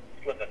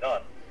slim to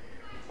none.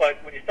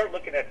 But when you start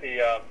looking at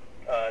the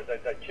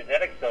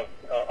genetics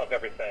of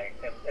everything,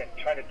 and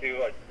trying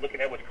to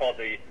looking at what's called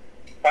the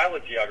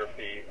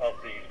phylogeography of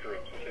these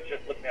groups, which is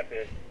just looking at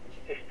the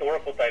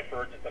historical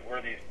divergence of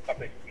where these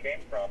populations came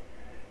from,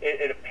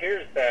 it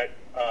appears that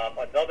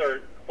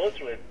another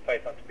closely related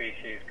python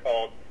species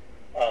called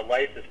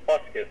Laius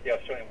fuscus, the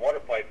Australian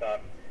water python,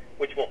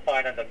 which we'll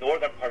find in the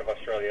northern part of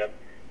Australia,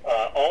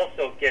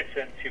 also gets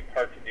into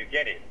parts of New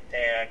Guinea.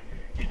 And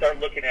you start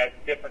looking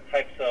at different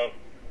types of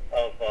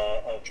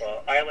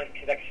island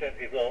connections,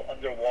 these little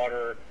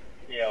underwater,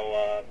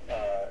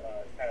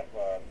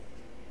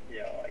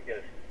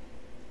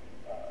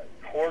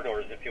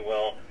 corridors, if you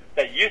will,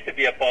 that used to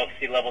be above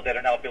sea level that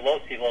are now below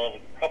sea level,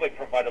 probably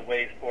provide a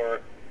ways for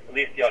at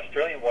least the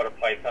Australian water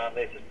python,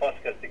 Laius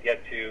fuscus, to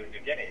get to New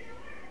Guinea.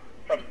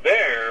 From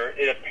there,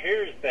 it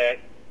appears that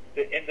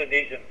the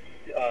Indonesian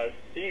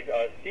sea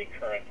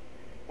current,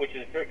 which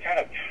is very kind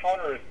of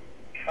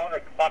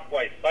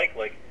counterclockwise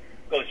cyclic,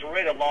 goes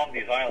right along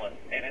these islands,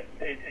 and it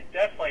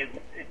definitely,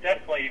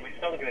 when you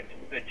start looking at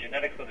the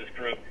genetics of this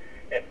group,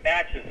 it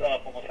matches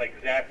up almost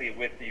exactly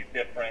with these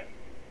different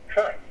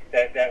currents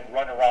that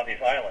run around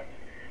these islands.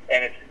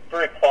 And it's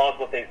very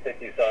plausible that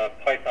these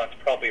pythons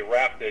probably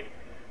rafted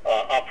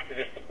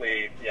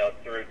opportunistically,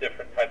 through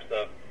different types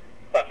of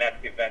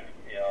climatic events,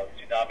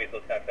 tsunamis,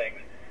 those kind of things,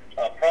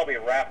 probably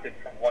rafted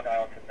from one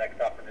island to the next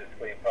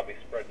opportunistically and probably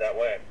spread that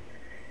way.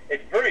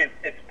 It's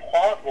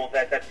plausible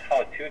that that's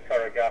how a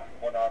tuatara got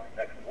from one island to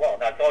the next as well.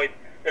 Now,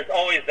 there's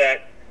always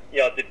that,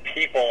 did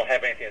people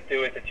have anything to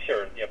do with it?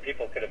 Sure,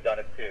 people could have done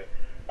it too.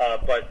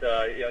 But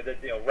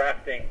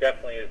rafting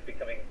definitely is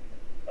becoming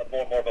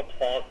more and more of a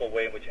plausible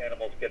way in which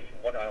animals get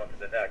from one island to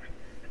the next,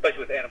 especially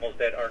with animals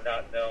that are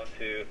not known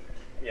to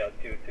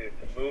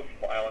move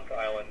from island to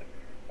island.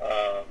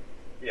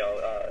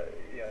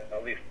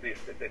 At least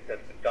that's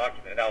been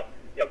documented. Now,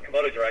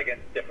 Komodo dragon,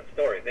 different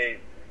story. They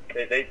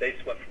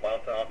swim from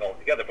island to island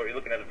altogether, but you're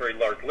looking at a very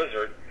large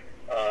lizard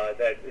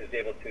that is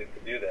able to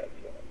do that.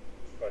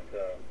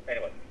 So,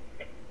 anyway.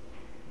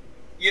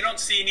 You don't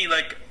see any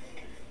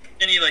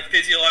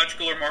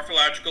physiological or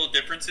morphological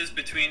differences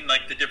between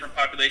the different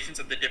populations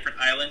of the different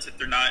islands if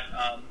they're not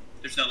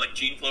there's no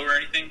gene flow or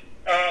anything?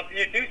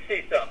 You do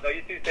see some. No,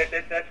 you do.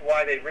 That's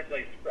why they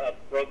originally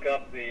broke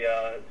up the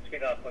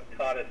Sphenodon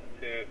punctatus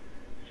into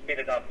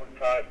Sphenodon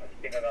punctatus and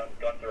Sphenodon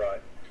gunteri.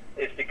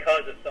 It's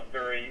because of some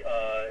very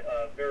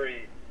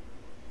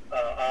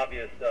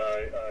obvious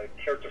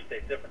character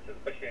state differences,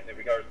 especially in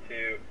regards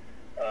to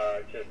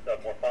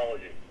just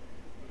morphology.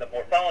 The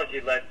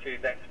morphology led to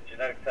then some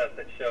genetic tests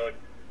that showed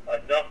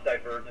enough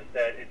divergence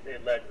that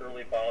it led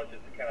early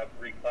biologists to kind of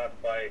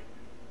reclassify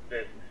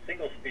this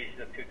single species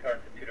of tuatara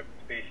into two different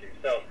species.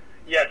 So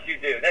yes, you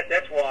do.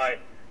 That's why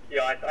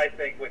I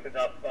think with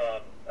enough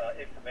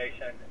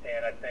information,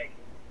 and I think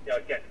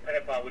again,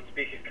 depending upon which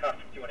species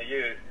construct you want to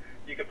use,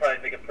 you could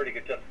probably make a pretty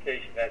good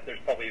justification that there's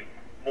probably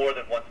more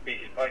than one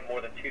species, probably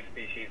more than two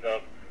species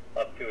of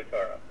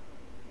tuatara.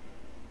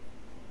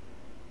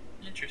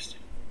 Interesting.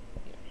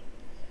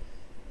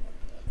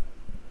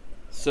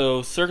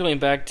 So, circling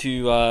back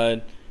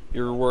to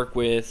your work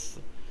with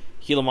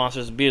Gila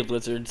monsters and bearded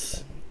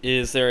lizards,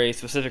 is there a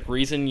specific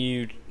reason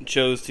you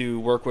chose to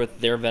work with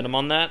their venom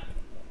on that?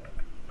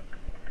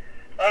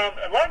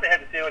 A lot of it had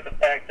to do with the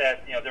fact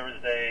that there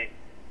was a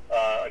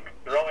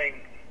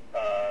growing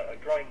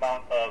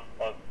amount of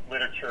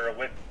literature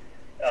with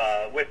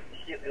at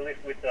least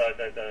with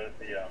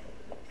the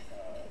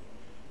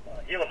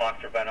Gila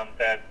monster venom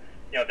that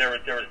there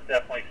was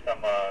definitely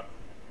some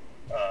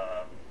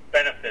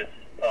benefits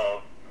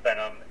of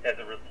venom as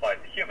it applied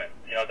to humans.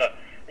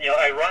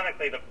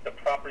 Ironically, the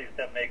properties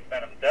that make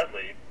venom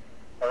deadly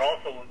are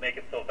also what make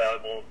it so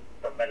valuable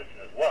for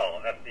medicine as well,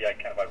 and that's the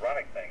kind of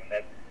ironic thing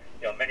that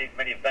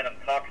many venom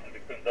toxins,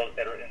 including those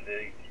that are in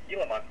the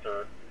Gila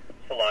monster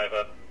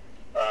saliva,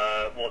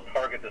 will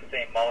target the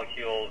same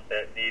molecules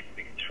that need to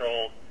be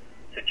controlled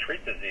to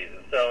treat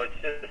diseases. So it's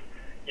just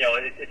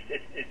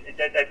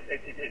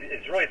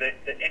it's really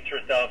the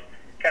interest of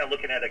kind of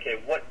looking at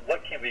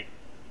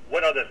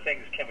what other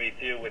things can we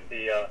do with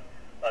the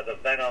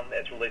venom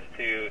as it relates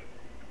to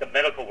the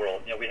medical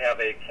world. We have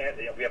an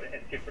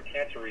Institute for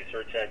Cancer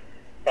Research at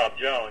Bob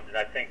Jones, and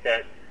I think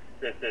that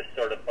this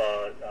sort of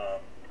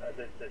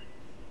this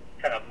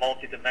kind of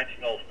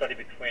multi-dimensional study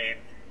between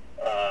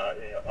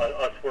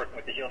us working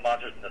with the Gila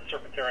monsters in the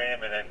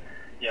Serpentarium, and then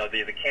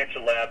the cancer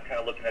lab kind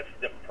of looking at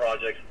some different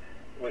projects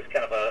was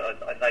kind of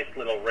a nice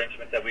little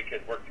arrangement that we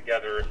could work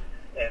together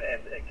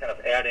and kind of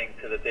adding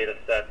to the data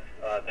set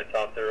that's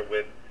out there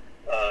with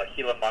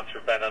Gila monster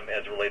venom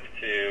as it relates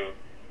to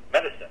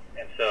medicine.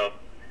 And so,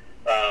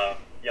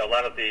 a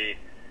lot of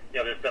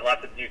there's been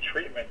lots of new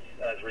treatments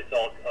as a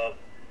result of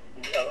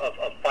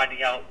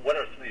finding out what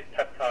are some of these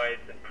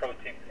peptides and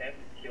proteins in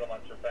Gila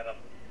monster venom,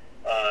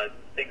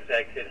 things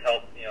that could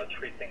help,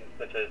 treat things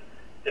such as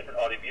different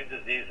autoimmune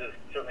diseases,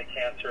 certainly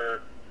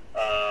cancer,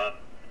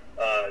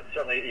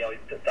 certainly,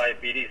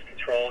 diabetes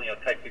control,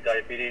 type 2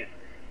 diabetes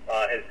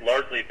has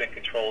largely been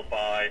controlled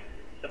by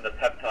some of the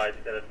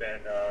peptides that have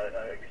been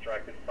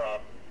extracted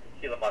from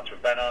Gila monster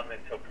venom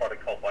into a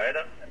product called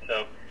Vieta. And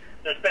so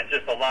there's been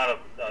just a lot of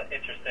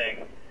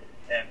interesting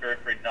and very,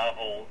 very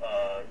novel,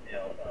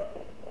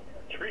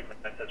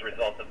 treatments as a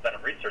result of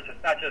venom research.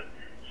 It's not just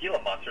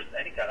Gila monsters,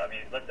 any kind. I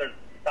mean, there's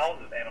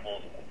thousands of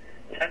animals,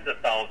 tens of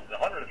thousands,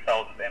 hundreds of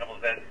thousands of animals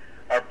that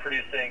are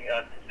producing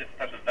different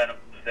types of venoms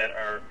that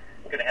are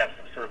going to have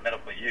some sort of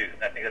medical use.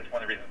 And I think that's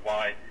one of the reasons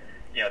why,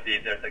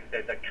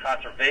 the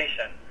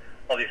conservation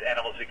of these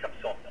animals becomes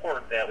so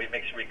important, that we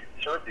make sure we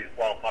conserve these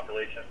wild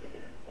populations,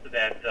 so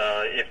that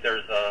if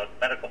there's a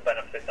medical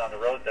benefit down the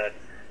road, that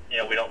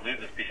we don't lose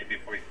the species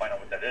before we find out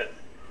what that is.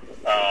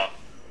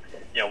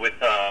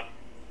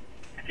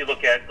 If you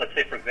look at, let's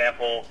say, for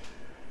example,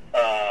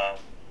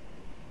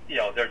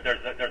 there's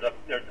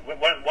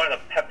one of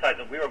the peptides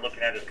that we were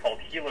looking at is called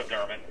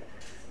helodermin.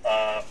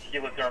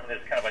 Helodermin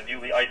is kind of a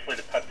newly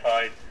isolated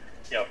peptide,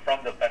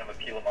 from the venom of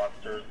Gila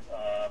monsters,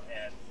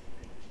 and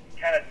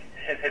kind of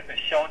has been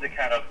shown to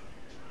kind of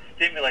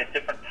stimulate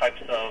different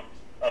types of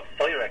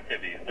cellular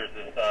activities. There's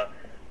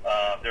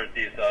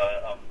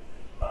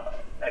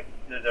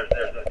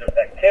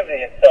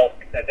activity in cells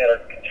that are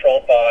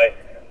controlled by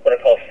what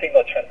are called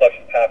signal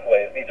transduction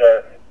pathways. These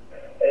are,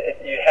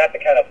 you have to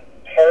kind of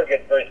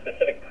target very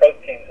specific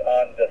proteins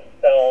on the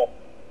cell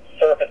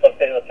surface. Let's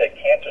say a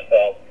cancer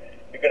cell.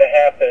 You're going to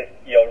have to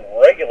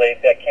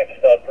regulate that cancer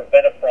cell,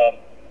 prevent it from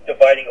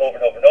dividing over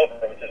and over and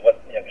over, which is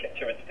what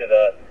contributes to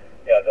the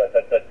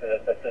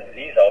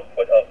disease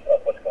output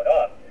of what's going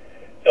on.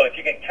 So if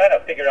you can kind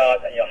of figure out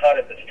how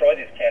to destroy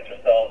these cancer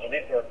cells, or at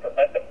least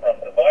prevent them from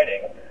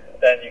dividing,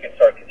 then you can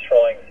start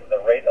controlling the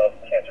rate of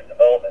cancer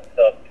development.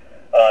 So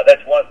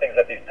that's one of the things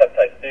that these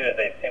peptides do, is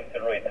they seem to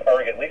really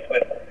target, at least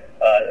with,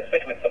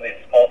 especially with some of these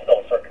small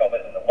cell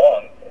sarcomas in the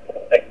lung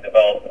that can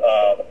develop,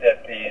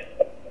 that these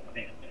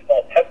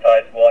small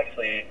peptides will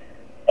actually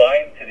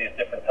bind to these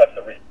different types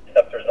of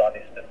receptors on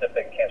these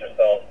specific cancer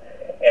cells,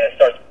 and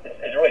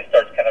it really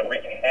starts kind of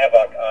wreaking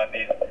havoc on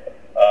the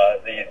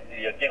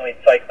adenylate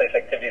cyclase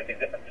activities, these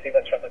different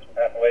signal transduction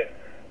pathways,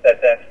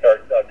 that then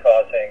start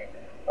causing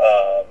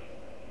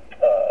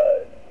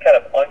kind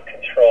of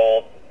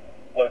uncontrolled,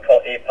 what we call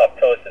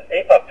apoptosis.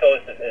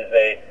 Apoptosis is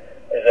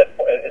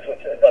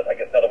I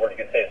guess another word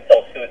you could say is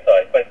cell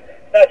suicide, but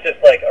it's not just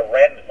like a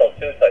random cell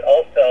suicide.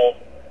 All cells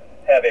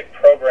have a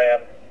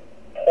programmed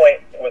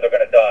point where they're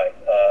going to die,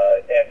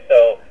 and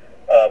so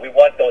we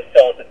want those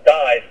cells to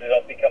die so they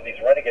don't become these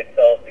renegade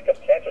cells, become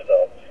cancer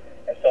cells.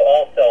 And so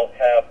all cells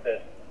have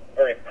this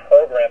very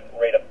programmed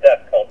rate of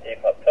death called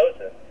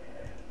apoptosis.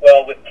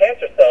 Well, with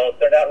cancer cells,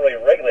 they're not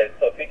really regulated.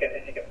 So if you can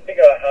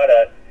figure out how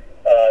to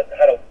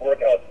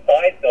work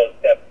outside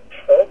that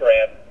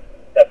program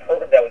that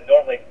would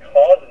normally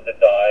cause them to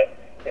die,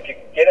 if you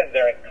can get in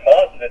there and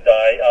cause them to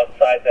die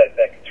outside that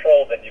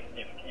control, then you've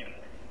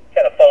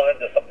kind of fallen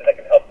into something that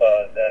can help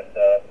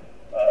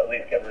at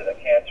least get rid of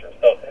the cancer.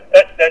 So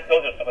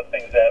those are some of the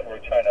things that we're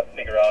trying to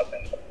figure out,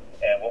 and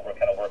what we're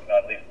kind of working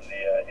on, at least in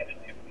the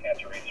Institute for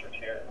Cancer Research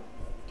here.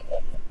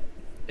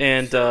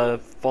 And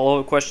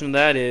follow-up question to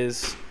that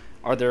is,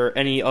 are there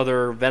any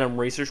other venom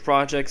research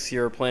projects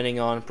you're planning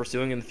on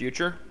pursuing in the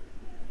future?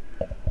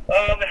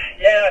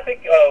 Yeah, I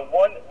think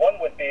one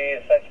would be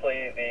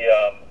essentially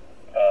the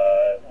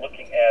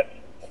looking at,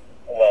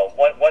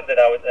 one that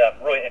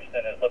I'm really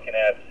interested in is looking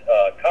at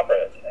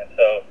copperheads. And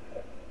so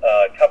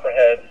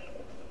copperheads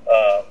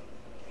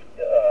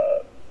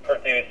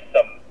produce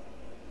some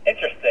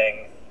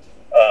interesting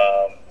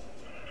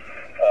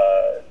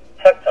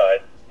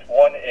peptides.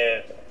 One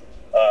is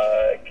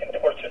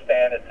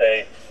contortrostan.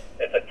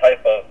 It's a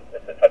type of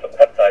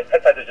peptide.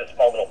 Peptides are just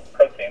small little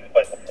proteins,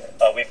 but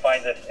we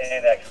find this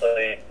in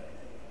actually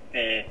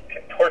the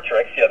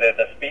Contortrix,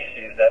 the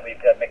species that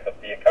makes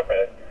up the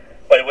copperhead.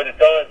 But what it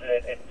does,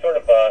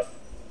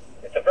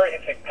 it's a very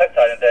interesting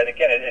peptide in that,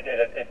 again,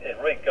 it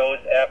really goes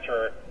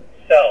after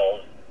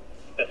cells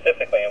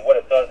specifically, and what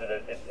it does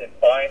is it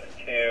binds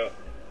to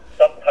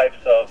some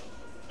types of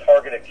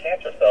targeted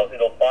cancer cells.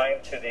 It'll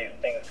bind to these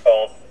things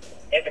called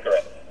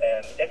integrins,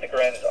 and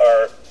integrins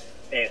are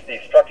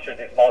these structures,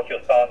 these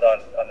molecules found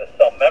on the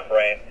cell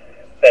membrane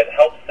that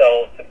help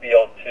cells to be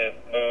able to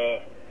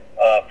move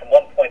from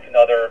one point to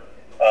another.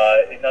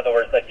 In other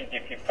words, like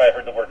you've probably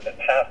heard the word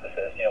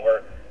metastasis,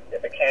 where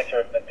if a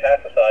cancer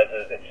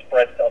metastasizes, it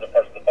spreads to other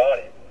parts of the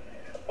body.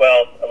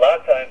 Well, a lot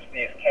of times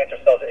these cancer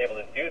cells are able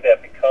to do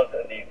that because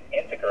of these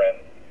integrins.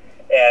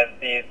 And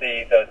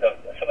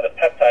some of the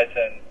peptides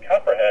in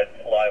copperhead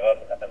saliva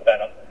and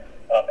venom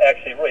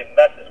actually really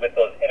messes with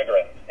those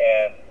integrins,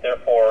 and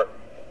therefore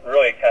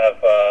really because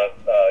of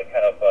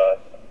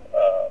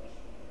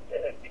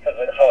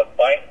how it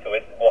binds to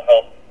it, will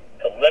help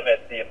to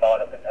limit the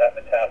amount of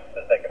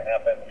metastasis that can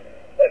happen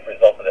as a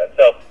result of that.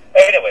 So,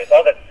 anyways,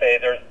 all that to say,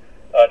 there's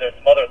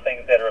some other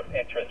things that are of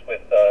interest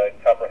with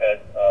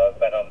copperhead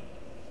venom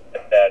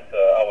that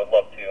I would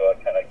love to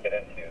kind of get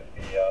into.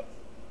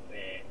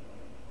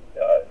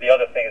 The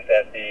other thing is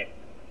that the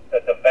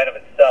venom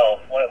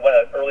itself, one of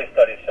the early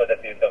studies showed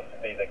that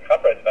the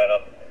copperhead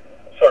venom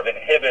sort of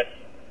inhibits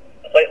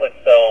platelet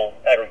cell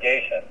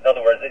aggregation. In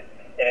other words,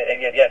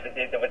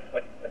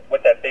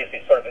 what that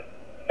basically sort of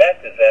meant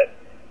is that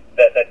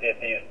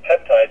these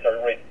peptides are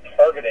really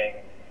targeting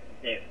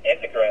these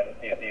integrins,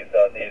 these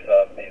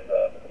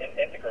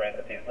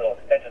integrins, these little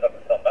extensions of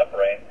the cell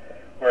membrane,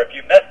 where if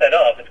you mess that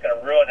up, it's going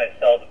to ruin a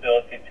cell's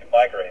ability to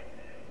migrate.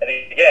 And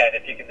again,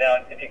 if you can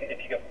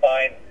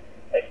find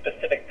a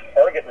specific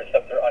target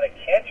receptor on a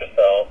cancer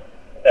cell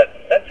that's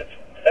sensitive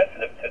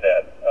to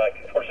that,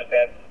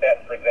 torsiostatin,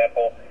 for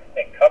example,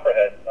 and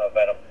copperhead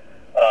venom,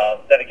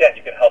 then again,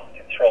 you can help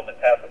control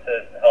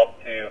metastasis and help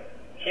to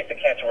keep the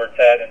cancer where it's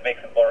at and make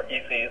it more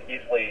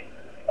easily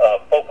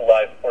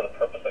focalized for the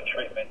purpose of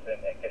treatment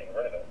and getting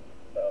rid of it.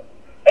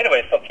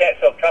 Anyway, so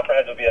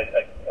copperheads would be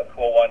a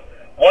cool one.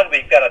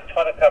 We've got a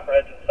ton of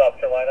copperheads in South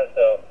Carolina,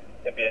 so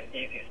it'd be an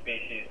easy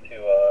species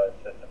to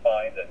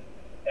find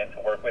and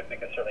to work with. We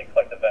can certainly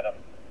collect the venom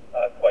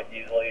quite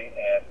easily,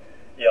 and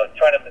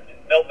trying to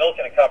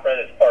milking a copperhead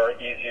is far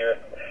easier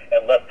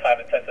and less time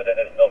intensive than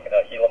is milking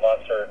a Gila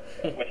monster,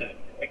 which is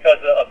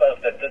because of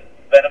the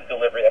venom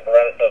delivery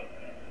apparatus of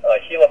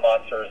Gila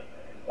monsters.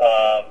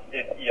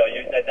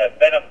 That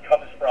venom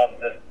comes from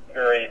this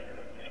very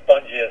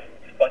spongious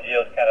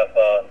kind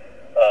of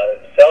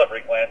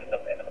salivary gland in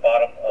the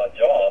bottom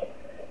jaw,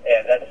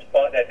 and that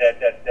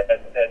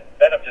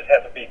venom just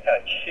has to be kind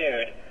of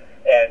chewed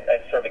and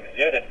sort of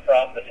exuded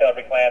from the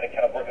salivary gland and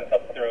kind of work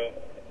itself through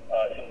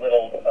some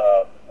little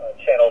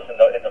channels in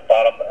the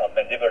bottom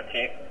mandibular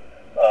teeth,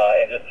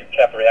 and just through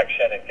capillary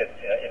action, it gets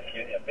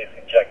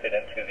basically injected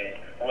into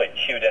really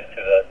chewed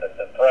into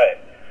the prey.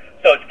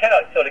 So it's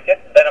so to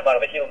get venom out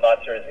of a Gila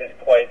monster is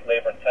quite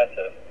labor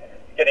intensive.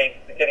 Getting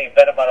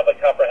venom out of a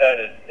copperhead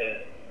is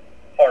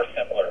far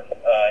simpler,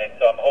 and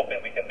so I'm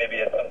hoping we can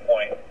maybe at some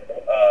point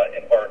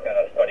embark on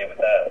a study with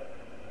that.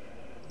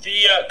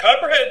 The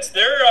copperheads,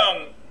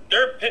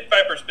 they're pit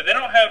vipers, but they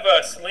don't have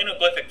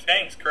selenoglyphic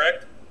fangs,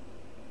 correct?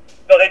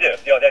 No, they do.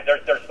 They're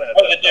selenoglyphic.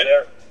 Oh, they do?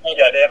 Okay.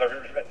 Yeah, they have a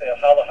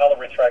hollow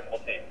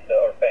retractable teeth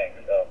or fangs,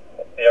 so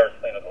they are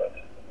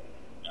selenoglyphs.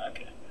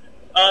 Okay.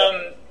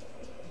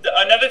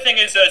 Another thing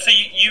is, so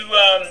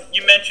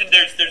you mentioned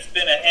there's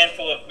been a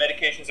handful of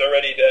medications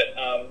already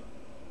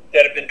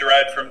that have been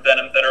derived from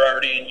venom that are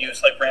already in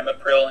use, like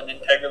Ramipril and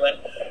Integralin.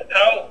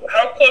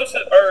 How close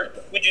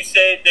would you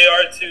say they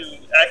are to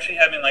actually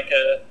having like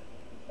a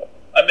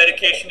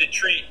medication to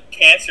treat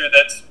cancer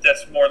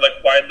that's more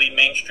like widely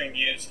mainstream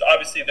used?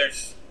 Obviously,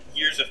 there's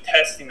years of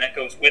testing that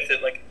goes with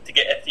it, like to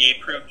get FDA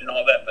approved and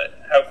all that. But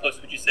how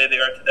close would you say they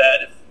are to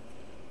that?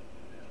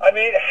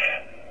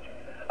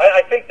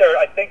 I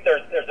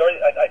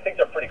think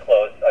they're pretty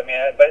close.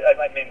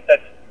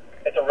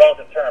 It's a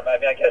relative term. I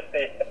guess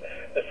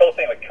this whole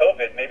thing with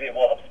COVID, maybe it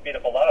will help speed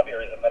up a lot of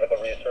areas of medical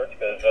research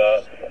because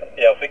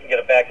if we can get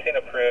a vaccine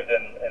approved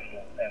in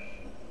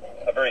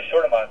a very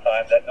short amount of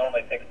time, that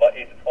normally takes about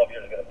 8 to 12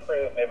 years to get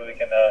approved. Maybe we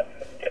can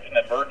get some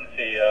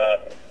emergency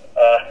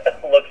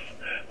looks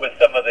with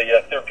some of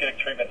the therapeutic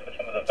treatments with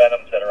some of the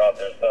venoms that are out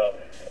there. So,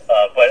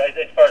 but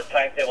as far as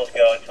timetables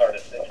go, it's hard to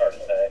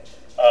say.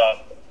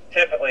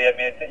 Typically,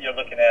 you're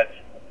looking at,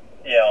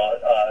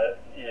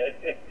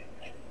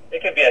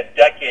 it can be a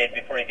decade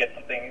before you get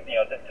something,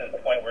 to the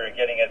point where you're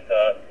getting it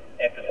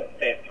into some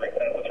phase 3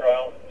 clinical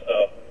trials.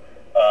 So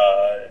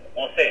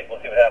we'll see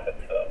what happens.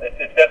 So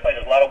it's definitely,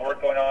 there's a lot of work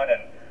going on,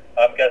 and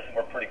I'm guessing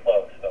we're pretty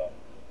close. So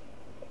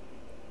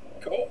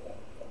cool.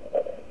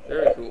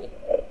 Very cool.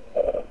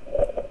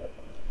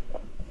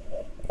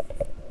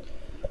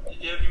 Did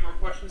you have any more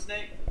questions,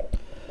 Nate?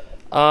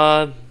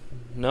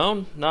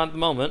 No, not at the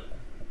moment.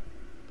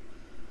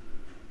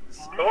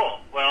 Cool.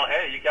 Well,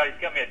 hey, you guys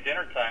got me at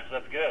dinner time, so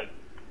that's good.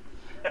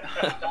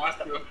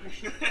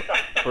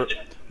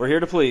 we're here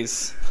to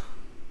please.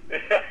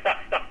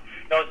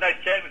 No, it's nice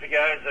chatting with you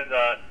guys, and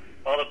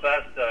all the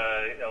best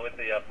with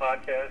the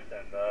podcast,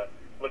 and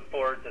look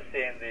forward to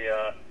seeing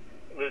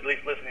at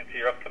least listening to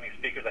your upcoming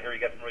speakers. I hear you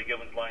got some really good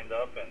ones lined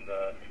up, and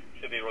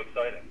should be real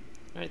exciting.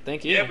 All right,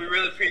 thank you. Yeah, we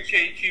really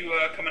appreciate you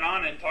coming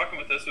on and talking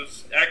with us. It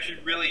was actually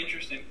really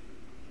interesting.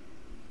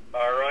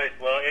 All right.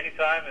 Well,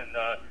 anytime, and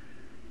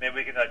maybe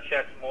we can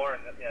chat some more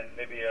and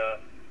maybe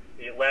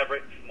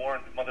elaborate some more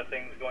on some other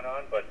things going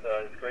on. But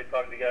it's great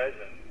talking to you guys.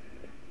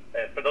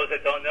 And for those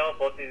that don't know,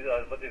 both these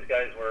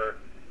guys were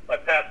my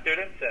past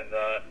students and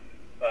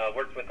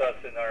worked with us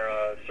in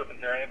our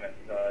serpentarium and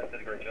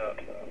did a great job.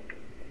 So.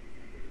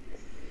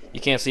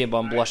 You can't see it, but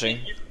I'm blushing.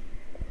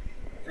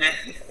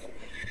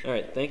 All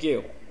right, thank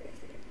you.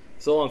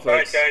 So long, All right,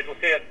 folks. guys. We'll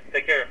see you.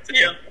 Take care. See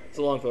ya.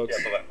 So long, folks.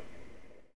 Yeah, bye-bye.